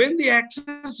 So when they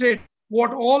access it,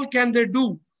 what all can they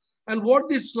do? And what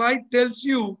this slide tells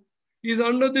you is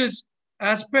under this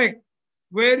aspect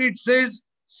where it says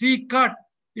see cut,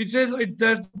 it says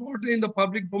that's in the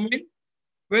public domain.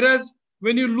 Whereas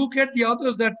when you look at the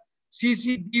others, that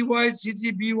CC BY,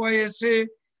 CC BY SA,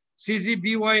 CC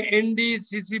BY ND,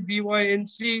 CC BY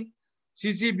NC,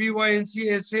 CC BY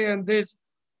NC SA, and this,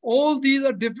 all these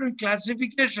are different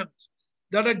classifications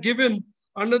that are given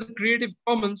under the Creative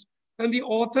Commons, and the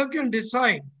author can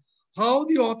decide how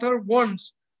the author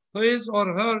wants his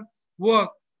or her work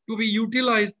to be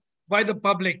utilized by the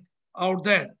public out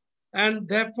there. And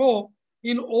therefore,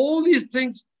 in all these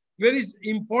things, very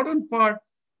important part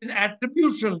is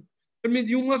attribution. I mean,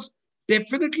 you must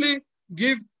definitely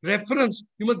give reference.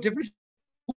 You must definitely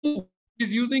who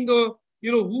is using the,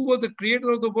 who was the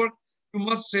creator of the work, you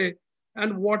must say.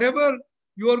 And whatever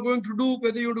you are going to do,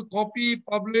 whether you want to copy,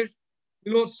 publish,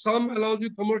 some allows you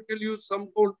commercial use, some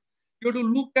don't. You have to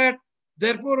look at,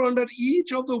 therefore, under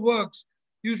each of the works,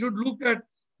 you should look at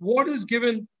what is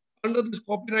given under this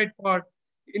copyright part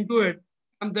into it.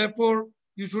 And therefore,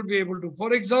 you should be able to.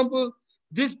 For example,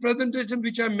 this presentation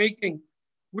which I'm making,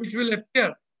 which will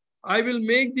appear, I will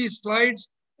make these slides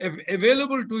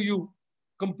available to you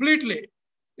completely,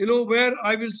 where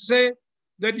I will say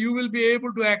that you will be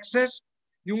able to access,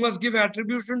 you must give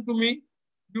attribution to me.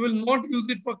 You will not use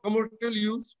it for commercial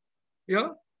use. Yeah,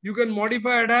 you can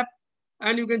modify, adapt,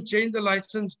 and you can change the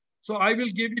license. So I will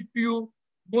give it to you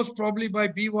most probably by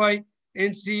BY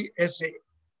NC SA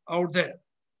out there.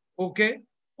 Okay.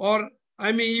 Or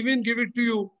I may even give it to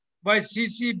you by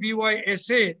CC BY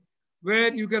SA,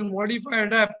 where you can modify,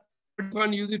 adapt, but you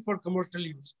can't use it for commercial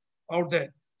use out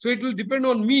there. So it will depend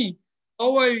on me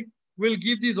how I will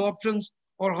give these options,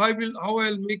 or how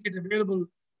I'll make it available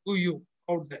to you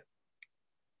out there.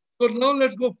 So now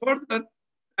let's go further.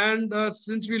 And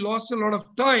since we lost a lot of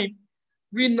time,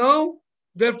 we now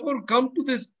therefore come to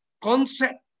this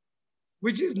concept,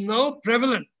 which is now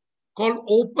prevalent, called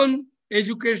open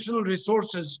educational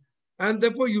resources. And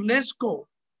therefore UNESCO,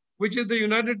 which is the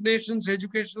United Nations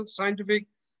Educational, Scientific,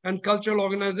 and Cultural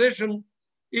Organization,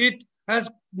 it has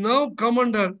now come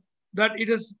under that it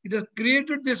has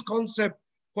created this concept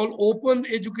called Open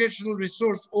Educational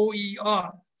Resource,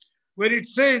 OER, where it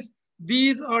says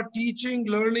these are teaching,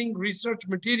 learning, research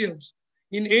materials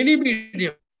in any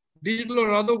medium, digital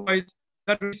or otherwise,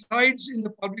 that resides in the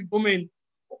public domain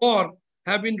or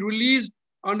have been released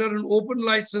under an open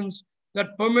license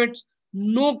that permits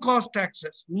no cost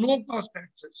access, no cost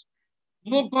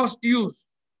use,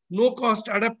 no cost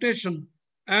adaptation,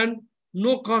 and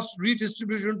no cost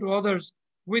redistribution to others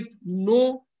with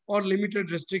no or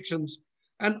limited restrictions.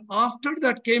 And after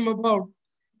that came about,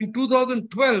 in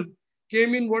 2012,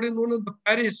 came in what is known as the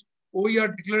Paris OER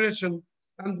Declaration,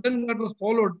 and then that was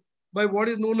followed by what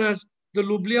is known as the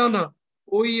Ljubljana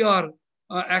OER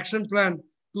Action Plan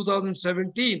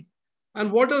 2017.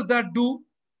 And what does that do?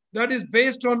 That is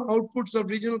based on outputs of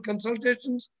regional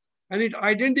consultations, and it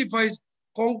identifies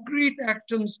concrete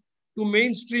actions to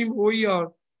mainstream OER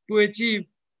to achieve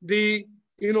the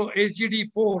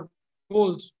SDG 4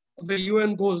 goals, the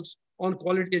UN goals on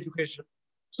quality education.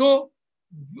 So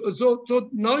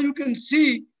now you can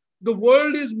see the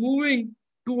world is moving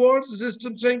towards a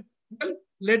system saying, well,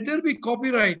 let there be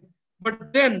copyright,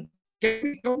 but then can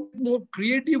we come with more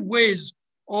creative ways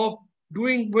of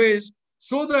doing ways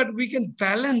so that we can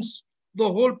balance the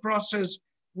whole process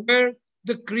where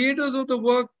the creators of the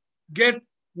work get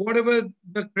whatever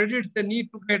the credits they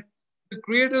need to get, the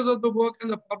creators of the work and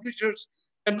the publishers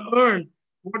can earn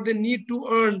what they need to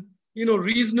earn,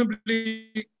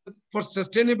 reasonably for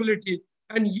sustainability,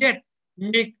 and yet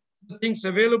make the things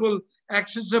available,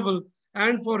 accessible,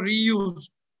 and for reuse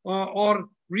or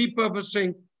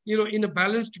repurposing, in a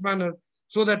balanced manner,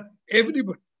 so that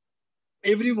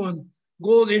everyone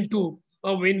goes into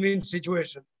a win-win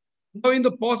situation. Now, in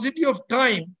the paucity of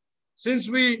time, since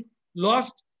we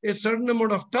lost a certain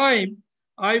amount of time,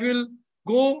 I will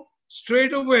go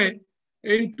straight away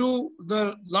into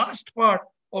the last part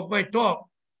of my talk.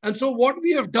 And so what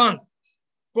we have done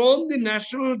from the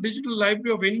National Digital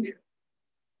Library of India,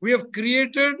 we have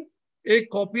created a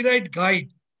copyright guide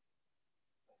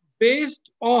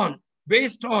based on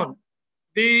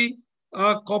the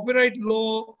copyright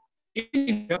law in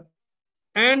India,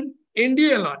 and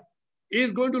NDLI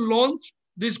is going to launch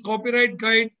this copyright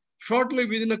guide shortly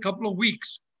within a couple of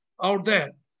weeks out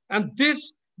there. And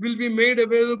this will be made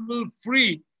available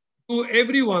free to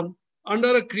everyone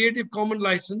under a Creative Commons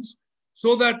license,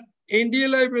 so that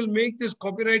NDLI will make this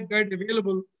copyright guide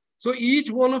available. So each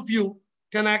one of you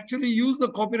can actually use the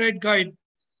copyright guide,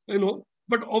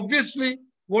 but obviously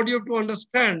what you have to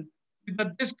understand is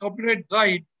that this copyright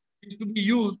guide is to be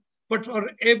used, but for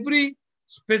every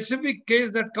specific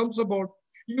case that comes about,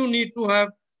 you need to have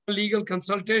a legal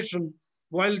consultation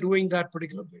while doing that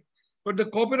particular bit. But the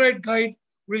copyright guide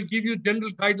will give you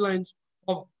general guidelines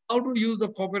of how to use the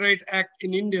Copyright Act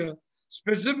in India,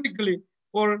 specifically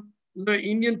for the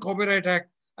Indian Copyright Act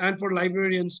and for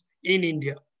librarians in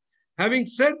India. Having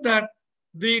said that,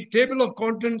 the table of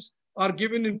contents are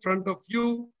given in front of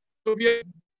you. So we have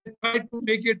tried to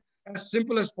make it as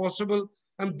simple as possible,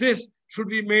 and this should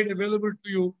be made available to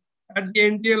you at the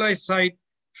NDLI site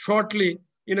shortly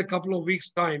in a couple of weeks'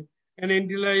 time. And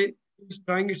NDLI is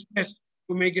trying its best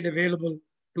to make it available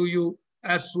to you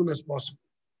as soon as possible.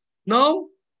 Now,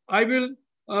 I will,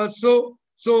 so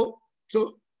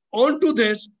on to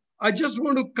this, I just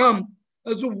want to come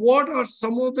as to what are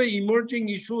some of the emerging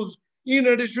issues in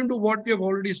addition to what we have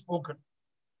already spoken.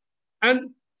 And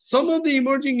some of the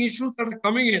emerging issues that are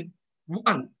coming in,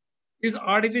 one is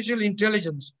artificial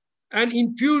intelligence and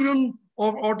infusion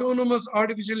of autonomous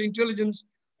artificial intelligence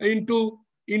into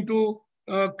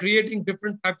creating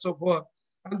different types of work.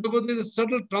 And therefore, there's a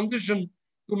subtle transition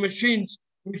to machines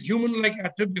with human-like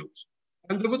attributes.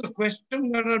 And therefore, the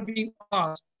questions that are being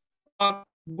asked are,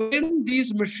 when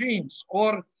these machines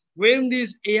or when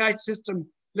these AI systems,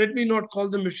 let me not call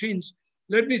them machines,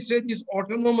 let me say these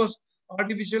autonomous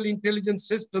artificial intelligence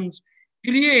systems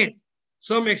create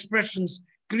some expressions,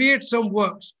 create some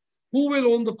works, who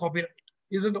will own the copyright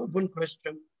is an open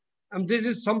question. And this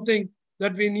is something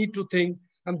that we need to think,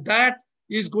 and that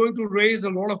is going to raise a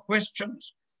lot of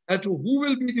questions as to who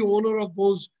will be the owner of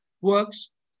those works.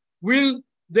 Will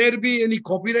there be any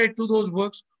copyright to those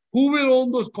works? Who will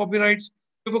own those copyrights?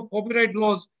 Therefore, copyright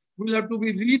laws will have to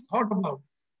be rethought about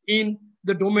in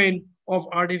the domain of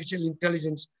artificial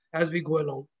intelligence as we go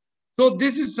along. So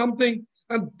this is something,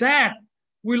 and that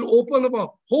will open up a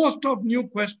host of new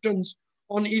questions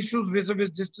on issues vis-a-vis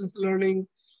distance learning,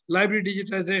 library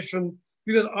digitization,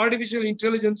 because artificial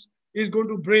intelligence is going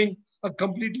to bring a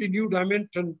completely new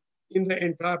dimension in the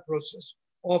entire process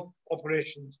of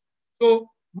operations. So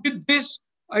with this,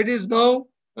 it is now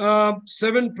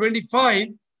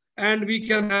 7:25, and we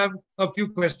can have a few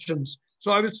questions.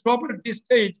 So I will stop at this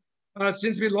stage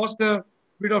since we lost a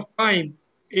bit of time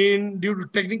due to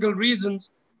technical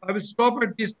reasons. I will stop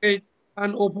at this stage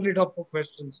and open it up for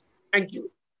questions. Thank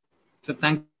you. So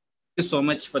thank you so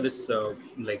much for this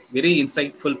very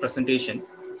insightful presentation.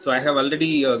 So I have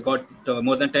already got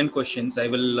more than 10 questions. I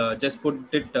will just put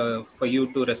it for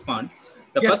you to respond.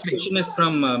 The first question is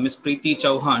from Ms. Preeti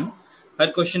Chauhan.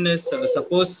 Her question is,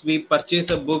 suppose we purchase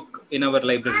a book in our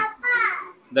library.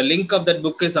 The link of that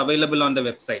book is available on the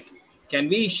website. Can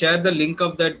we share the link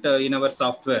of that in our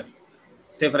software?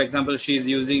 Say, for example, she is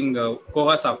using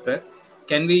Koha software.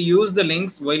 Can we use the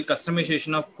links while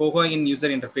customization of Koha in user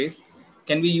interface?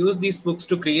 Can we use these books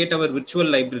to create our virtual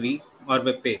library or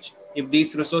web page? If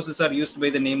these resources are used by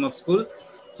the name of school,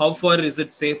 how far is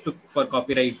it safe for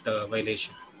copyright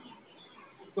violation?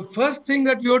 The first thing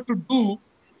that you have to do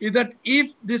is that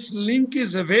if this link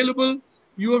is available,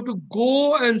 you have to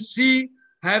go and see,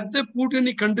 have they put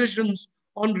any conditions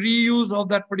on reuse of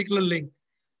that particular link?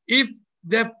 If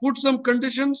they have put some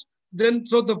conditions, then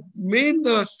so the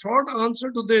short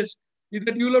answer to this is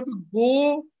that you'll have to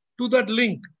go to that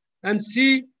link and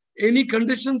see any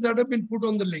conditions that have been put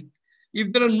on the link.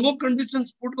 If there are no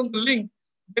conditions put on the link,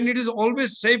 then it is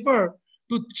always safer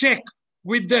to check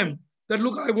with them that,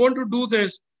 look, I want to do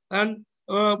this, and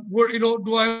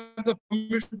do I have the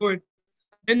permission to do it?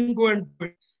 Then go and do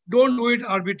it. Don't do it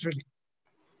arbitrarily.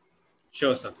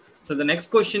 Sure, sir. So the next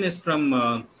question is from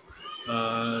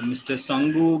Mr.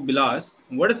 Sangu Bilas.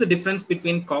 What is the difference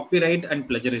between copyright and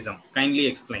plagiarism? Kindly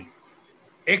explain.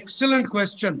 Excellent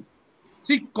question.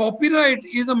 See, copyright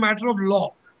is a matter of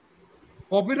law.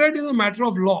 Copyright is a matter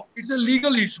of law. It's a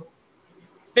legal issue.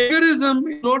 Plagiarism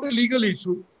is not a legal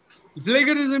issue.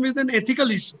 Plagiarism is an ethical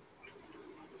issue.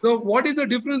 So what is the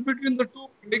difference between the two?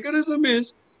 Plagiarism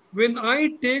is when I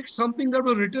take something that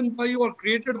was written by you or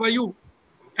created by you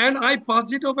and I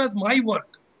pass it off as my work.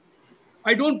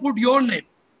 I don't put your name.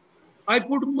 I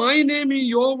put my name in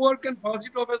your work and pass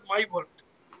it off as my work.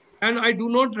 And I do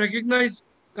not recognize,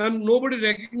 and nobody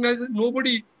recognizes,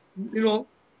 nobody,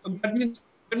 That means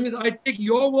I take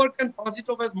your work and pass it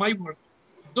off as my work.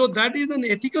 So that is an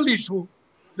ethical issue.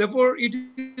 Therefore, it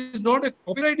is not a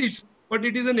copyright issue, but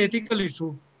it is an ethical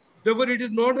issue. Therefore, it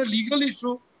is not a legal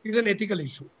issue, it is an ethical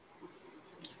issue.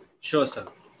 Sure, sir.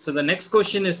 So the next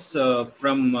question is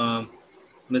from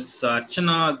Ms.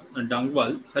 Archana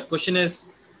Dangwal. Her question is,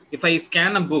 if I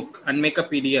scan a book and make a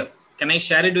PDF, can I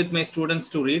share it with my students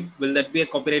to read? Will that be a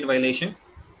copyright violation?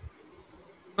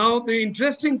 Now, the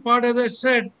interesting part, as I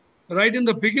said right in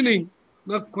the beginning,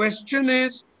 the question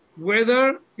is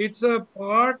whether it's a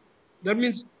part, that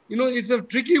means, it's a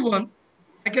tricky one.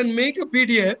 I can make a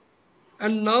PDF,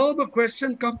 and now the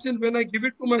question comes in when I give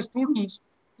it to my students.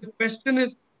 The question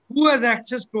is, who has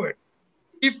access to it?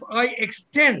 If I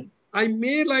extend, I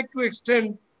may like to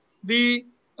extend the,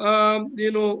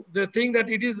 the thing that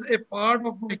it is a part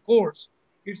of my course.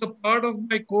 It's a part of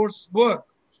my course work.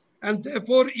 And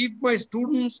therefore, if my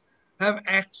students have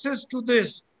access to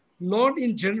this, not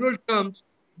in general terms,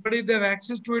 but if they have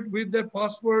access to it with their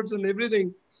passwords and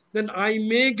everything, then I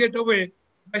may get away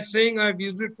by saying I've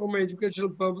used it for my educational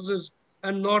purposes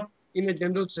and not in a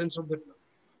general sense of the term.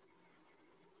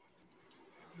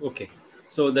 Okay.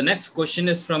 So the next question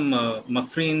is from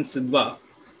Mafreen Sidwa.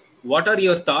 What are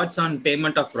your thoughts on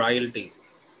payment of royalty?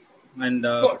 And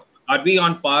are we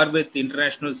on par with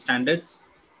international standards?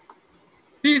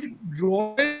 The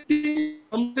royalty is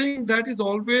something that is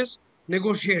always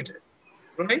negotiated,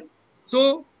 right?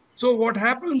 So what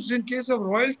happens in case of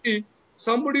royalty,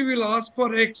 somebody will ask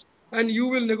for X and you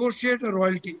will negotiate a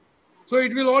royalty. So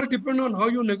it will all depend on how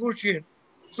you negotiate.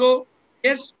 So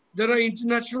yes, there are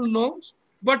international norms,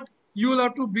 but you will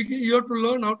have to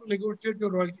learn how to negotiate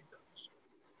your royalty terms.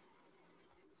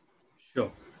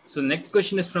 Sure. So next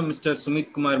question is from Mr.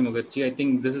 Sumit Kumar Mugachi. I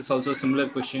think this is also a similar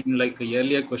question like the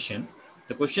earlier question.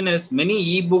 The question is,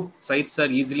 many ebook sites are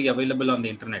easily available on the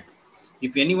internet.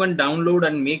 If anyone download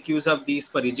and make use of these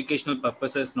for educational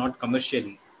purposes, not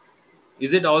commercially,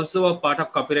 is it also a part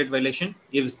of copyright violation?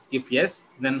 If yes,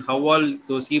 then how all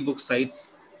those ebook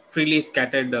sites freely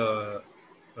scattered?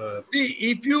 See,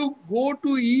 if you go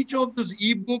to each of those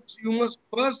ebooks, you must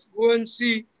first go and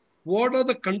see what are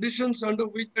the conditions under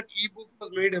which that ebook was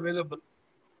made available.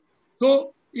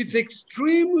 So it's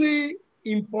extremely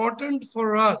important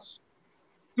for us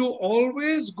to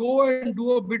always go and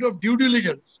do a bit of due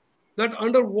diligence that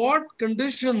under what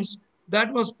conditions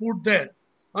that was put there,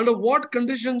 under what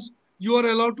conditions you are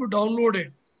allowed to download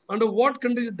it, under what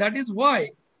conditions. That is why,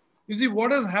 you see,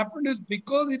 what has happened is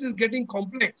because it is getting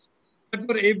complex, that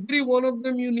for every one of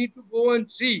them you need to go and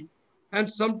see, and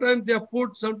sometimes they are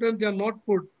put, sometimes they are not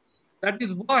put. That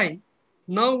is why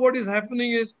now what is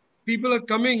happening is people are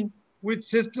coming with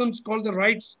systems called the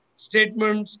rights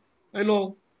statements,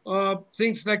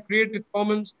 things like Creative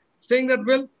Commons, saying that,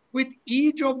 well, with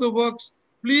each of the works,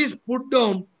 please put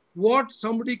down what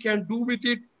somebody can do with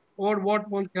it or what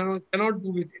one cannot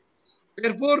do with it.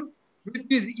 Therefore, with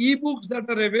these ebooks that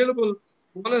are available,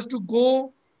 one has to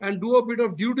go and do a bit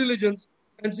of due diligence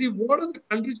and see what are the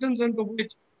conditions under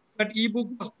which that ebook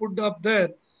was put up there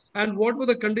and what were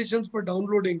the conditions for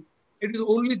downloading. It is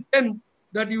only then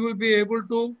that you will be able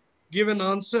to give an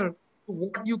answer to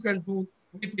what you can do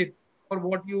with it or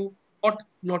what you ought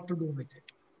not to do with it.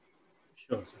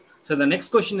 Sure, sir. So the next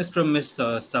question is from Ms.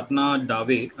 Sapna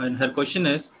Dave, and her question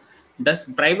is, does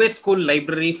private school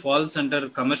library falls under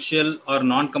commercial or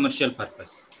non-commercial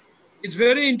purpose? It's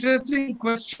very interesting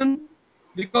question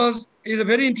because it's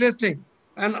very interesting.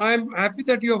 And I'm happy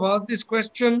that you have asked this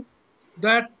question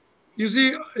that, you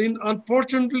see,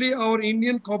 unfortunately, our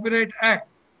Indian Copyright Act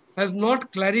has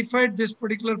not clarified this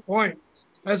particular point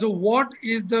as to what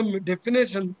is the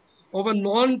definition of a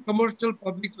non-commercial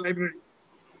public library.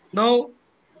 Now,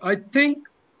 I think,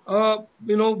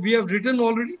 we have written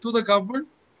already to the government,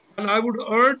 and I would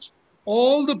urge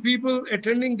all the people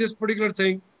attending this particular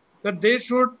thing that they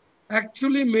should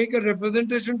actually make a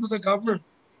representation to the government.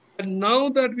 And now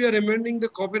that we are amending the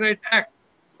Copyright Act,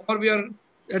 or we are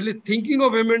at least thinking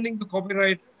of amending the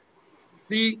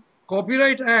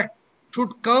Copyright Act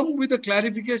should come with a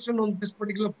clarification on this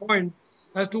particular point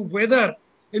as to whether,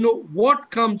 what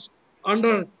comes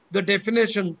under the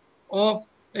definition of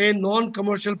a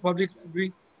non-commercial public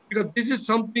library, because this is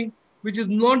something which is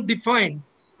not defined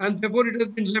and therefore it has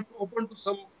been left open to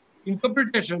some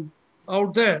interpretation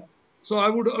out there. So I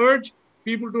would urge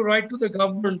people to write to the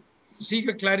government to seek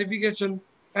a clarification,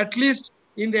 at least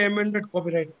in the amended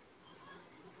Copyright Act.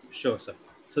 Sure, sir.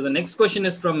 So the next question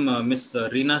is from Ms.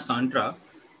 Reena Santra,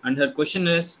 and her question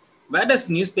is, where does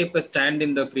newspaper stand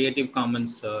in the Creative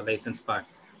Commons license part?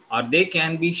 Are they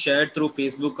can be shared through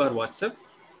Facebook or WhatsApp?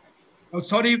 Oh,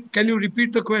 sorry, can you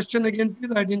repeat the question again,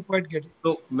 please? I didn't quite get it.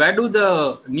 So, where do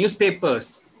the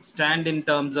newspapers stand in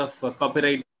terms of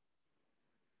copyright?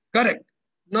 Correct.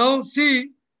 Now,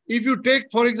 see, if you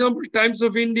take, for example, Times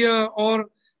of India or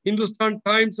Hindustan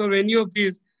Times or any of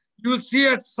these, you will see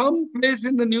at some place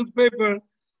in the newspaper,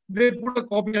 they put a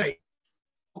copyright.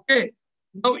 Okay.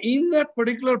 Now, in that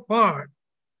particular part,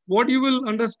 what you will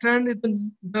understand is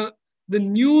the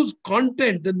news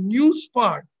content, the news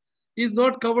part is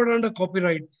not covered under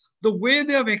copyright. The way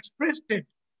they have expressed it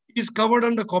is covered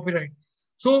under copyright.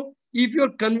 So if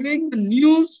you're conveying the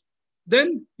news,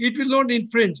 then it will not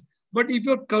infringe. But if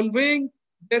you're conveying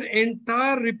their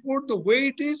entire report the way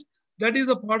it is, that is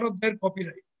a part of their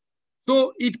copyright.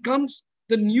 So it comes,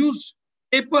 the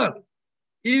newspaper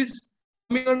is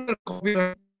coming under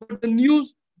copyright, but the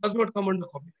news does not come under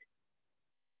copyright.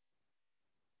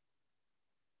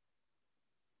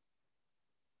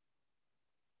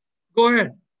 Go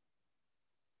ahead.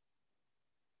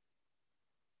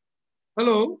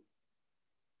 Hello.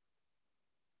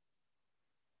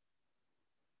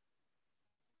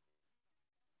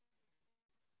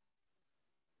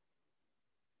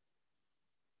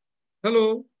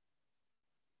 Hello.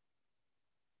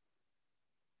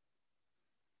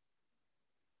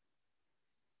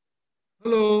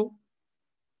 Hello.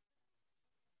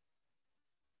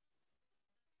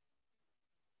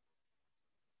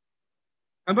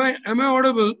 Am I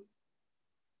audible?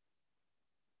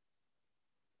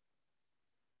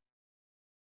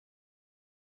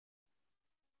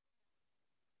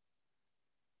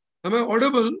 Am I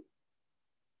audible?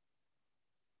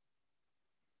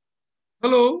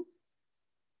 Hello.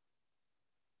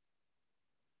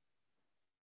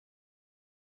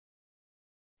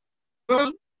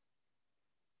 Well,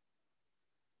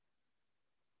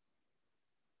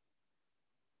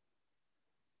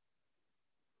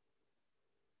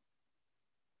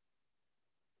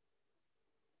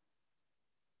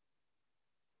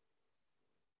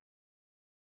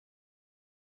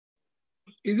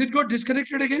 is it got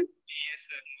disconnected again? Yes,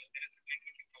 sir. There is a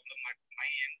networking problem at my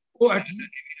end. Oh, at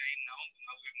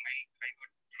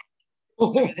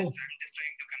oh, I'm just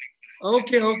trying to connect.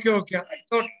 Okay.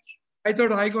 I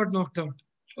thought I got knocked out.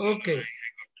 Okay.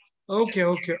 Okay.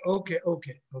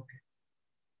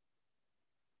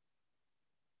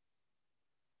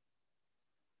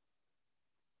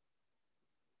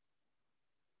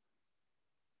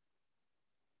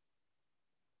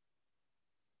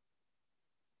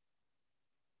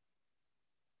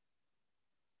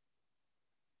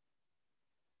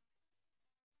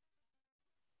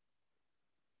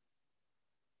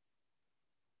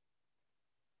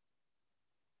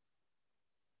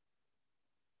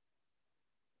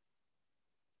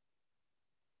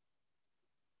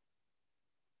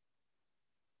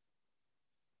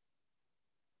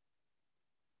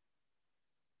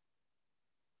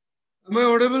 Am I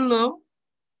audible now?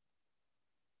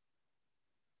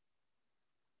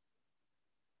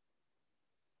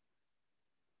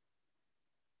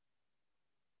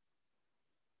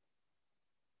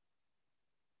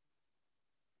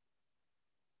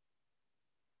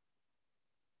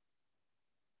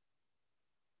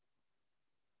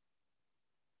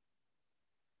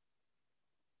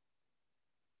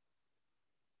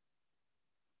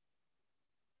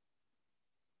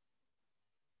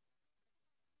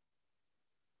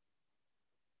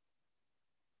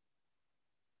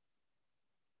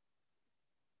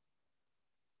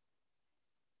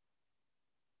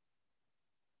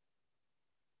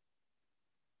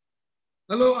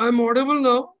 Hello, I'm audible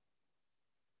now.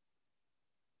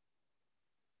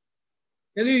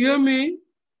 Can you hear me?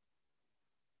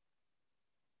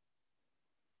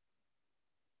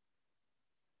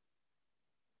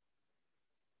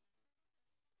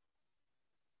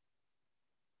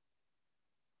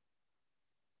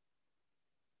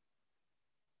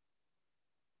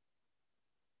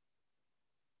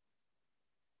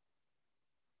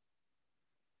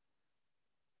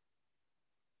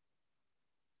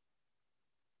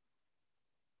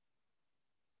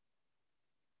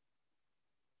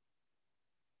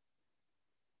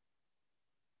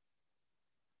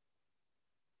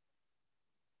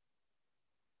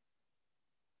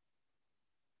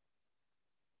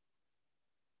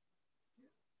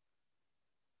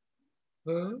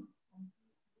 Oda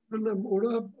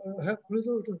have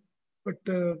but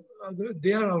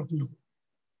they are out now.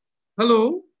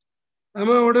 Hello, am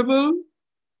I audible?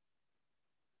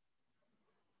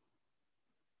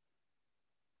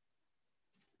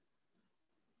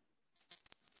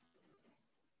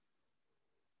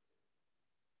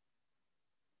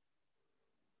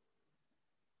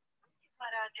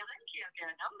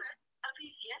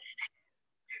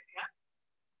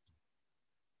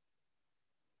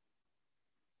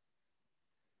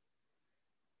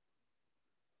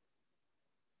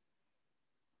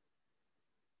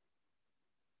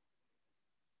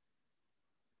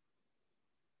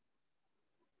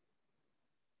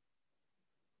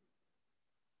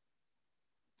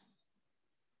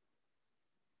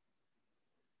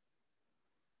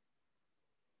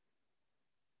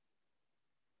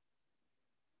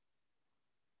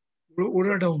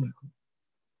 ওরা down এখন।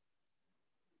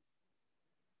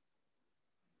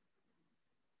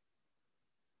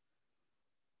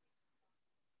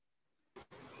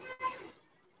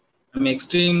 I'm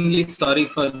extremely sorry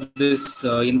for this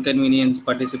inconvenience,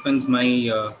 participants. My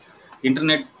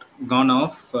internet gone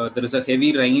off. There is a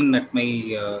heavy rain at my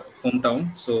hometown,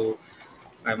 so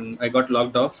I got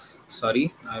logged off. Sorry.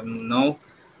 I'm now,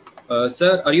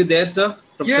 sir. Are you there, sir?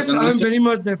 Professor Yes, Ganguly, I'm sir? very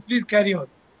much there. Please carry on.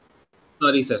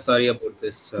 Sorry, sir. Sorry about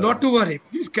this. Not to worry.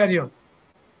 Please carry on.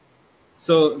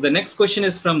 So the next question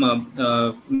is from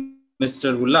Mr.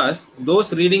 Ullas. Those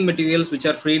reading materials which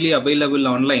are freely available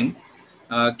online,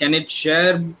 can it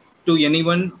share to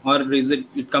anyone, or is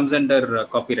it comes under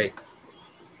copyright?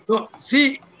 No, see,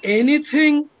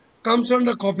 anything comes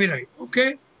under copyright, okay?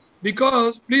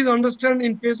 Because please understand,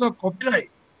 in case of copyright,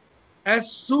 as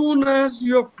soon as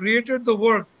you have created the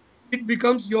work, it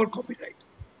becomes your copyright.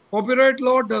 Copyright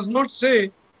law does not say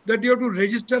that you have to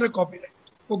register a copyright,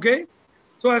 okay?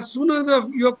 So as soon as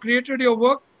you have created your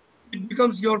work, it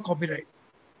becomes your copyright.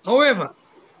 However,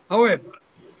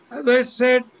 as I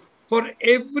said, for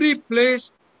every place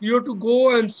you have to go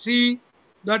and see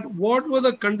that what were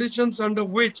the conditions under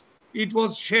which it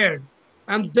was shared,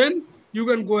 and then you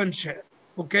can go and share,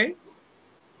 okay?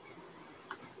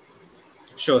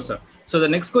 Sure, sir. So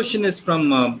the next question is from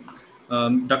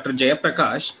Dr.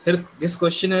 Jayaprakash. His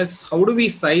question is, how do we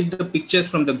cite the pictures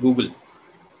from the Google?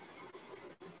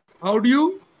 How do you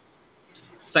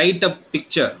Cite a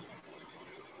picture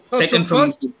taken so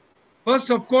from... first,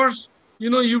 of course,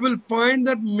 you will find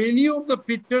that many of the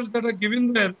pictures that are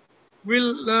given there will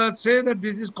say that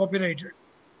this is copyrighted,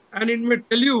 and it may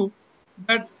tell you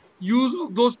that use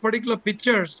of those particular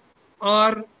pictures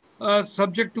are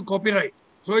subject to copyright.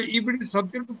 So if it is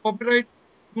subject to copyright,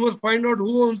 you must find out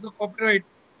who owns the copyright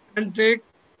and take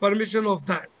permission of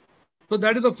that. So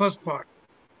that is the first part.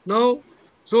 Now,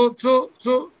 it's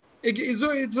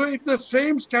the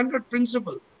same standard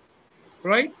principle,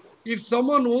 right? If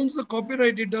someone owns the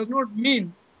copyright, it does not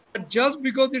mean that just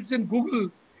because it's in Google,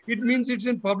 it means it's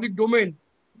in public domain.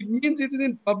 It means it is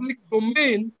in public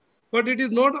domain, but it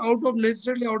is not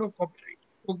necessarily out of copyright.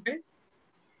 Okay?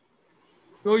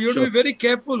 So you have to be very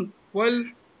careful while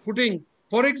putting.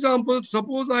 For example,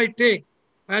 suppose I take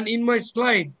and in my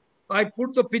slide, I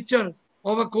put the picture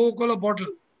of a Coca-Cola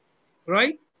bottle,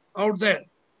 right? Out there.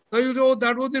 Now you say, oh,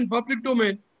 that was in public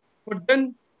domain. But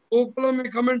then Coca-Cola may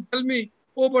come and tell me,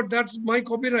 oh, but that's my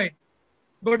copyright.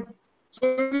 But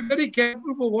so be very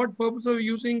careful for what purpose of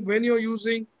using, when you're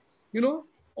using,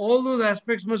 all those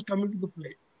aspects must come into the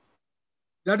play.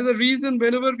 That is the reason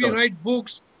whenever we write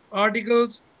books,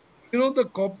 articles,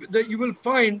 you will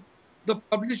find the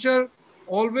publisher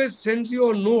always sends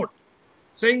you a note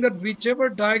saying that whichever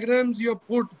diagrams you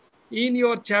put in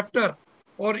your chapter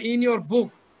or in your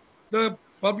book, the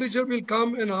publisher will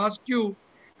come and ask you,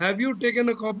 have you taken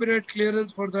a copyright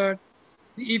clearance for that?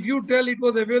 If you tell it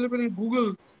was available in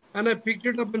Google and I picked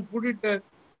it up and put it there,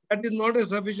 that is not a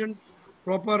sufficient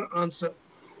proper answer.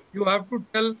 You have to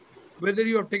tell whether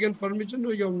you have taken permission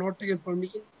or you have not taken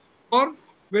permission, or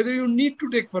whether you need to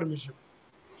take permission.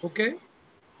 Okay?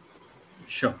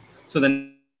 Sure. So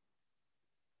then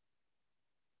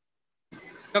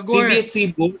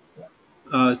CBSE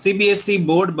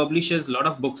board publishes a lot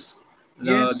of books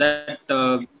that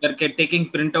they're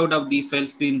taking printout of these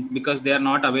files because they are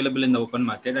not available in the open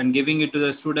market and giving it to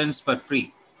the students for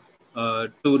free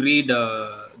to read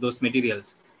those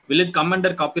materials. Will it come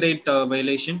under copyright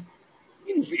violation?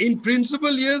 In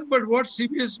principle, yes, but what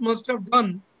CBS must have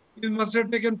done, it must have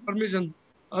taken permission.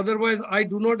 Otherwise, I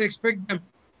do not expect them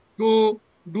to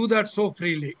do that so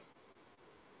freely.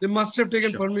 They must have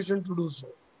taken permission to do so.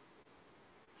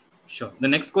 Sure. The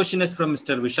next question is from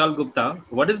Mr. Vishal Gupta.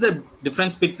 What is the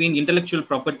difference between intellectual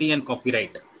property and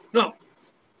copyright? Now,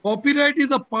 copyright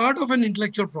is a part of an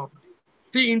intellectual property.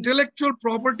 See, intellectual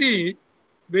property,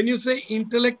 when you say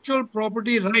intellectual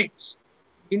property rights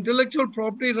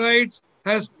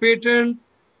has patent,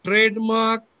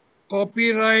 trademark,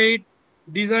 copyright,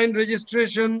 design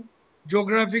registration,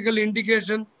 geographical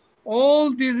indication.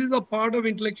 All this is a part of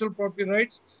intellectual property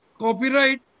rights.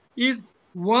 Copyright is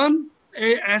one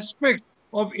aspect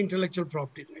of intellectual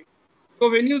property right. So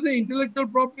when you say intellectual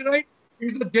property right,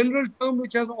 it's a general term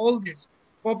which has all this.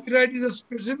 Copyright is a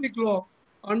specific law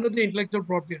under the intellectual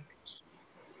property rights.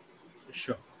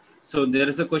 Sure. So there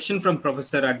is a question from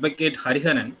Professor Advocate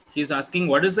Hariharan. He's asking,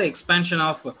 what is the expansion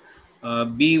of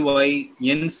BY,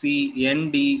 NC,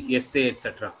 ND, SA,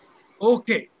 etc.?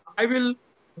 Okay, I will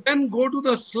then go to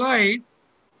the slide.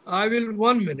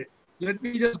 1 minute. Let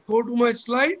me just go to my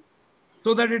slide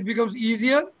so that it becomes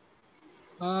easier.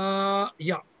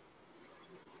 Yeah.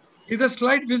 Is the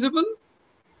slide visible?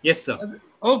 Yes, sir.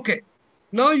 Okay.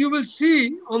 Now you will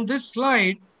see on this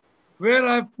slide where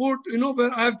I've put,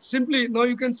 where I've simply, now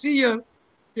you can see here,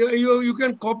 you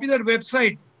can copy that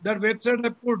website I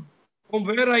put from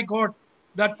where I got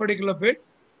that particular bit.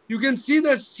 You can see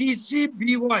that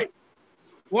CCBY.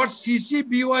 What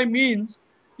CCBY means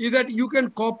is that you can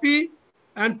copy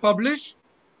and publish,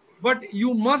 but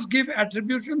you must give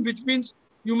attribution, which means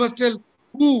you must tell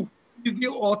who is the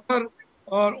author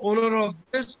or owner of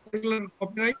this particular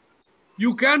copyright.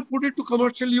 You can put it to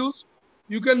commercial use.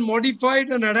 You can modify it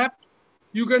and adapt.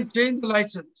 You can change the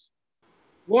license.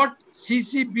 What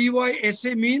CCBY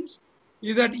SA means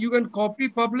is that you can copy,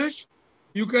 publish.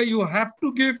 You have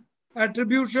to give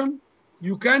attribution.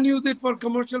 You can use it for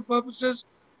commercial purposes.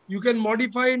 You can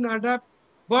modify and adapt,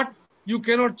 but you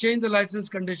cannot change the license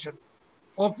condition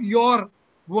of your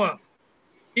work.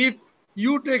 If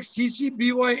you take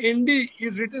CCBY ND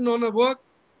is written on a work,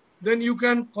 then you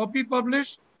can copy,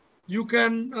 publish. You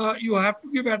have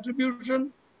to give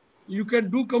attribution. You can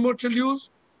do commercial use.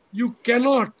 You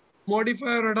cannot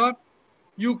modify or adapt.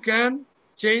 You can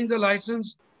change the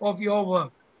license of your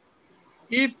work.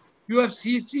 If you have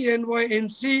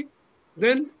CCNY-NC,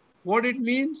 then what it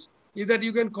means is that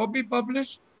you can copy,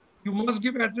 publish. You must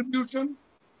give attribution.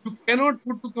 You cannot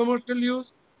put to commercial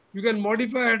use. You can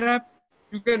modify, adapt.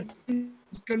 You can change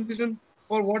condition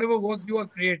for whatever work you are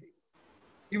creating.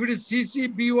 If it is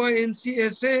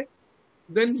CCBY-NC-SA,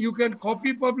 then you can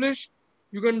copy, publish.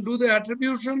 You can do the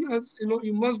attribution as,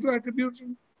 you must do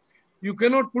attribution. You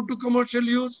cannot put to commercial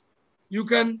use. You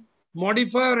can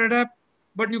modify or adapt,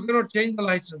 but you cannot change the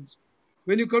license.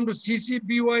 When you come to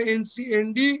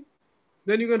CCBY-NC-ND,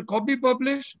 then you can copy,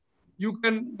 publish. You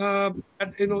can,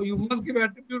 you must give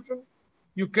attribution.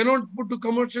 You cannot put to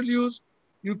commercial use.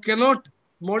 You cannot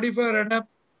modify or adapt,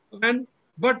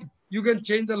 but you can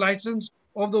change the license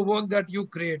of the work that you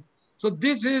create. So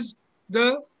this is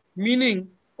the meaning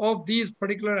of these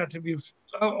particular attributions,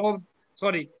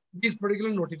 these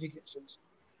particular notifications.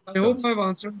 I hope I've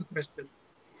answered the question.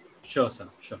 Sure, sir.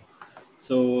 Sure.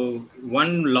 So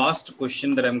one last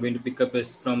question that I'm going to pick up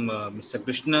is from Mr.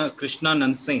 Krishna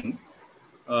Nansingh.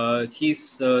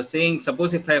 He's saying,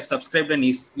 suppose if I have subscribed an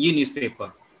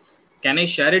e-newspaper, can I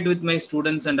share it with my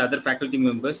students and other faculty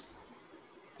members?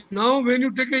 Now, when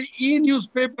you take an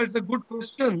e-newspaper, it's a good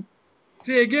question.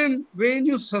 See, again, when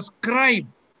you subscribe,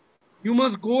 you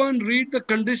must go and read the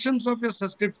conditions of your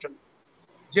subscription.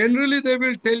 Generally, they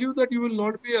will tell you that you will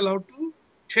not be allowed to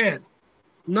share.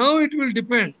 Now it will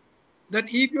depend that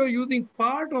if you are using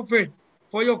part of it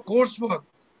for your coursework,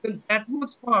 then that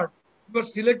much part you are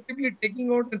selectively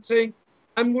taking out and saying,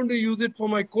 I'm going to use it for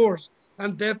my course,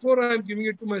 and therefore I am giving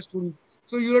it to my student.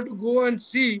 So you have to go and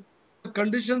see the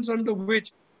conditions under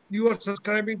which you are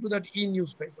subscribing to that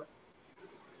e-newspaper.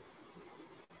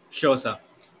 Sure, sir.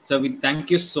 So we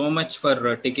thank you so much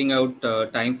for taking out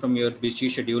time from your busy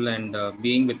schedule and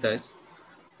being with us.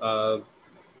 I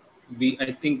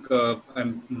think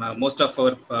most of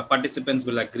our participants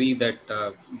will agree that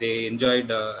they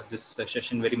enjoyed this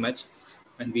session very much,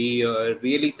 and we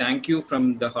really thank you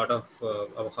from the heart of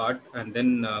our heart. And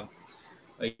then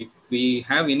if we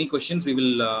have any questions, we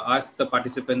will ask the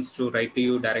participants to write to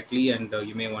you directly, and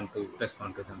you may want to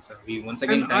respond to them. So we once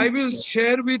again I will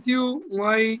share with you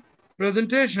my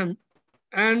presentation,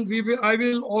 and I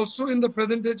will also in the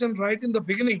presentation right in the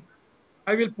beginning,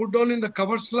 I will put down in the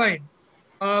cover slide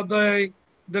the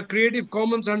Creative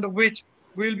Commons under which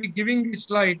we'll be giving these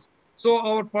slides, so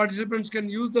our participants can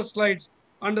use the slides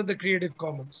under the Creative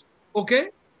Commons. Okay?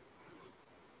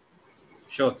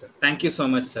 Sure, sir. Thank you so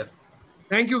much, sir.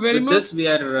 Thank you very much. With this, we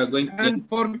are going to... And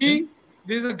for me,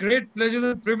 this is a great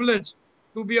pleasure and privilege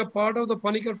to be a part of the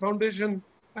Panikkar Foundation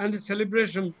and the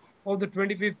celebration of the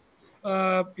 25th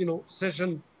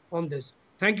session on this.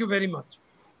 Thank you very much.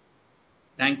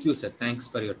 Thank you, sir. Thanks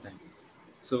for your time.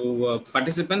 So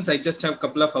participants, I just have a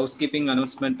couple of housekeeping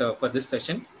announcement for this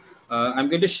session. I'm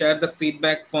going to share the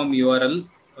feedback form URL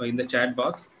in the chat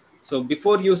box. So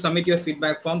before you submit your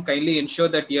feedback form, kindly ensure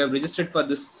that you have registered for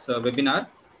this webinar.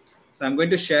 So I'm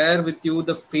going to share with you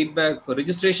the feedback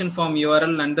registration form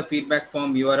URL and the feedback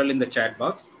form URL in the chat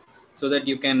box, so that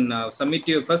you can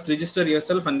first register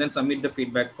yourself and then submit the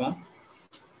feedback form.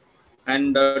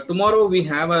 And tomorrow we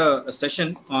have a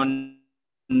session on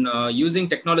using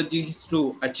technologies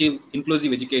to achieve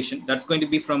inclusive education. That's going to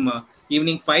be from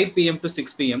evening 5 p.m. to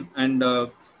 6 p.m. And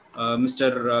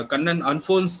Mr.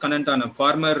 Alphonse Kannanthanam,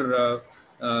 former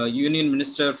Union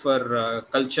Minister for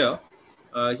Culture,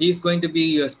 he is going to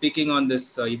be speaking on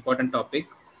this important topic.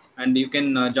 And you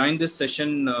can join this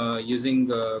session using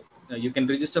the you can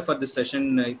register for this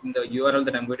session in the URL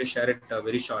that I'm going to share it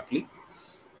very shortly.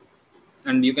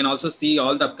 And you can also see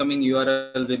all the upcoming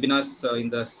URL webinars in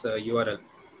this URL.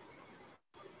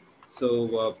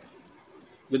 So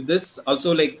with this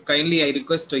also, like, kindly I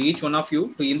request each one of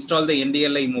you to install the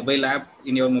NDLI mobile app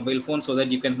in your mobile phone so that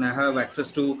you can have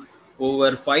access to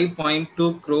over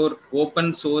 5.2 crore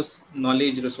open source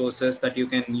knowledge resources that you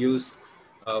can use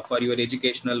for your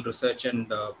educational research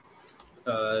and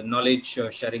knowledge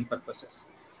sharing purposes.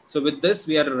 So with this,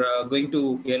 we are going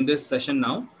to end this session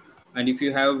now. And if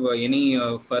you have any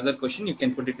further question, you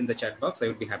can put it in the chat box. I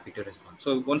would be happy to respond.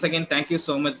 So once again, thank you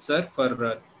so much, sir,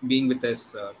 for being with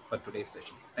us for today's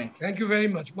session. Thank you. Thank you very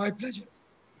much. My pleasure.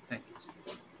 Thank you, sir.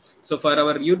 So for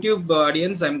our YouTube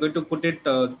audience, I'm going to put it,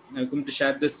 I'm going to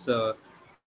share this. So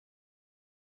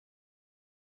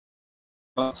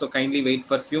kindly wait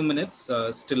for a few minutes.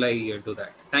 Still I do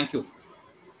that. Thank you.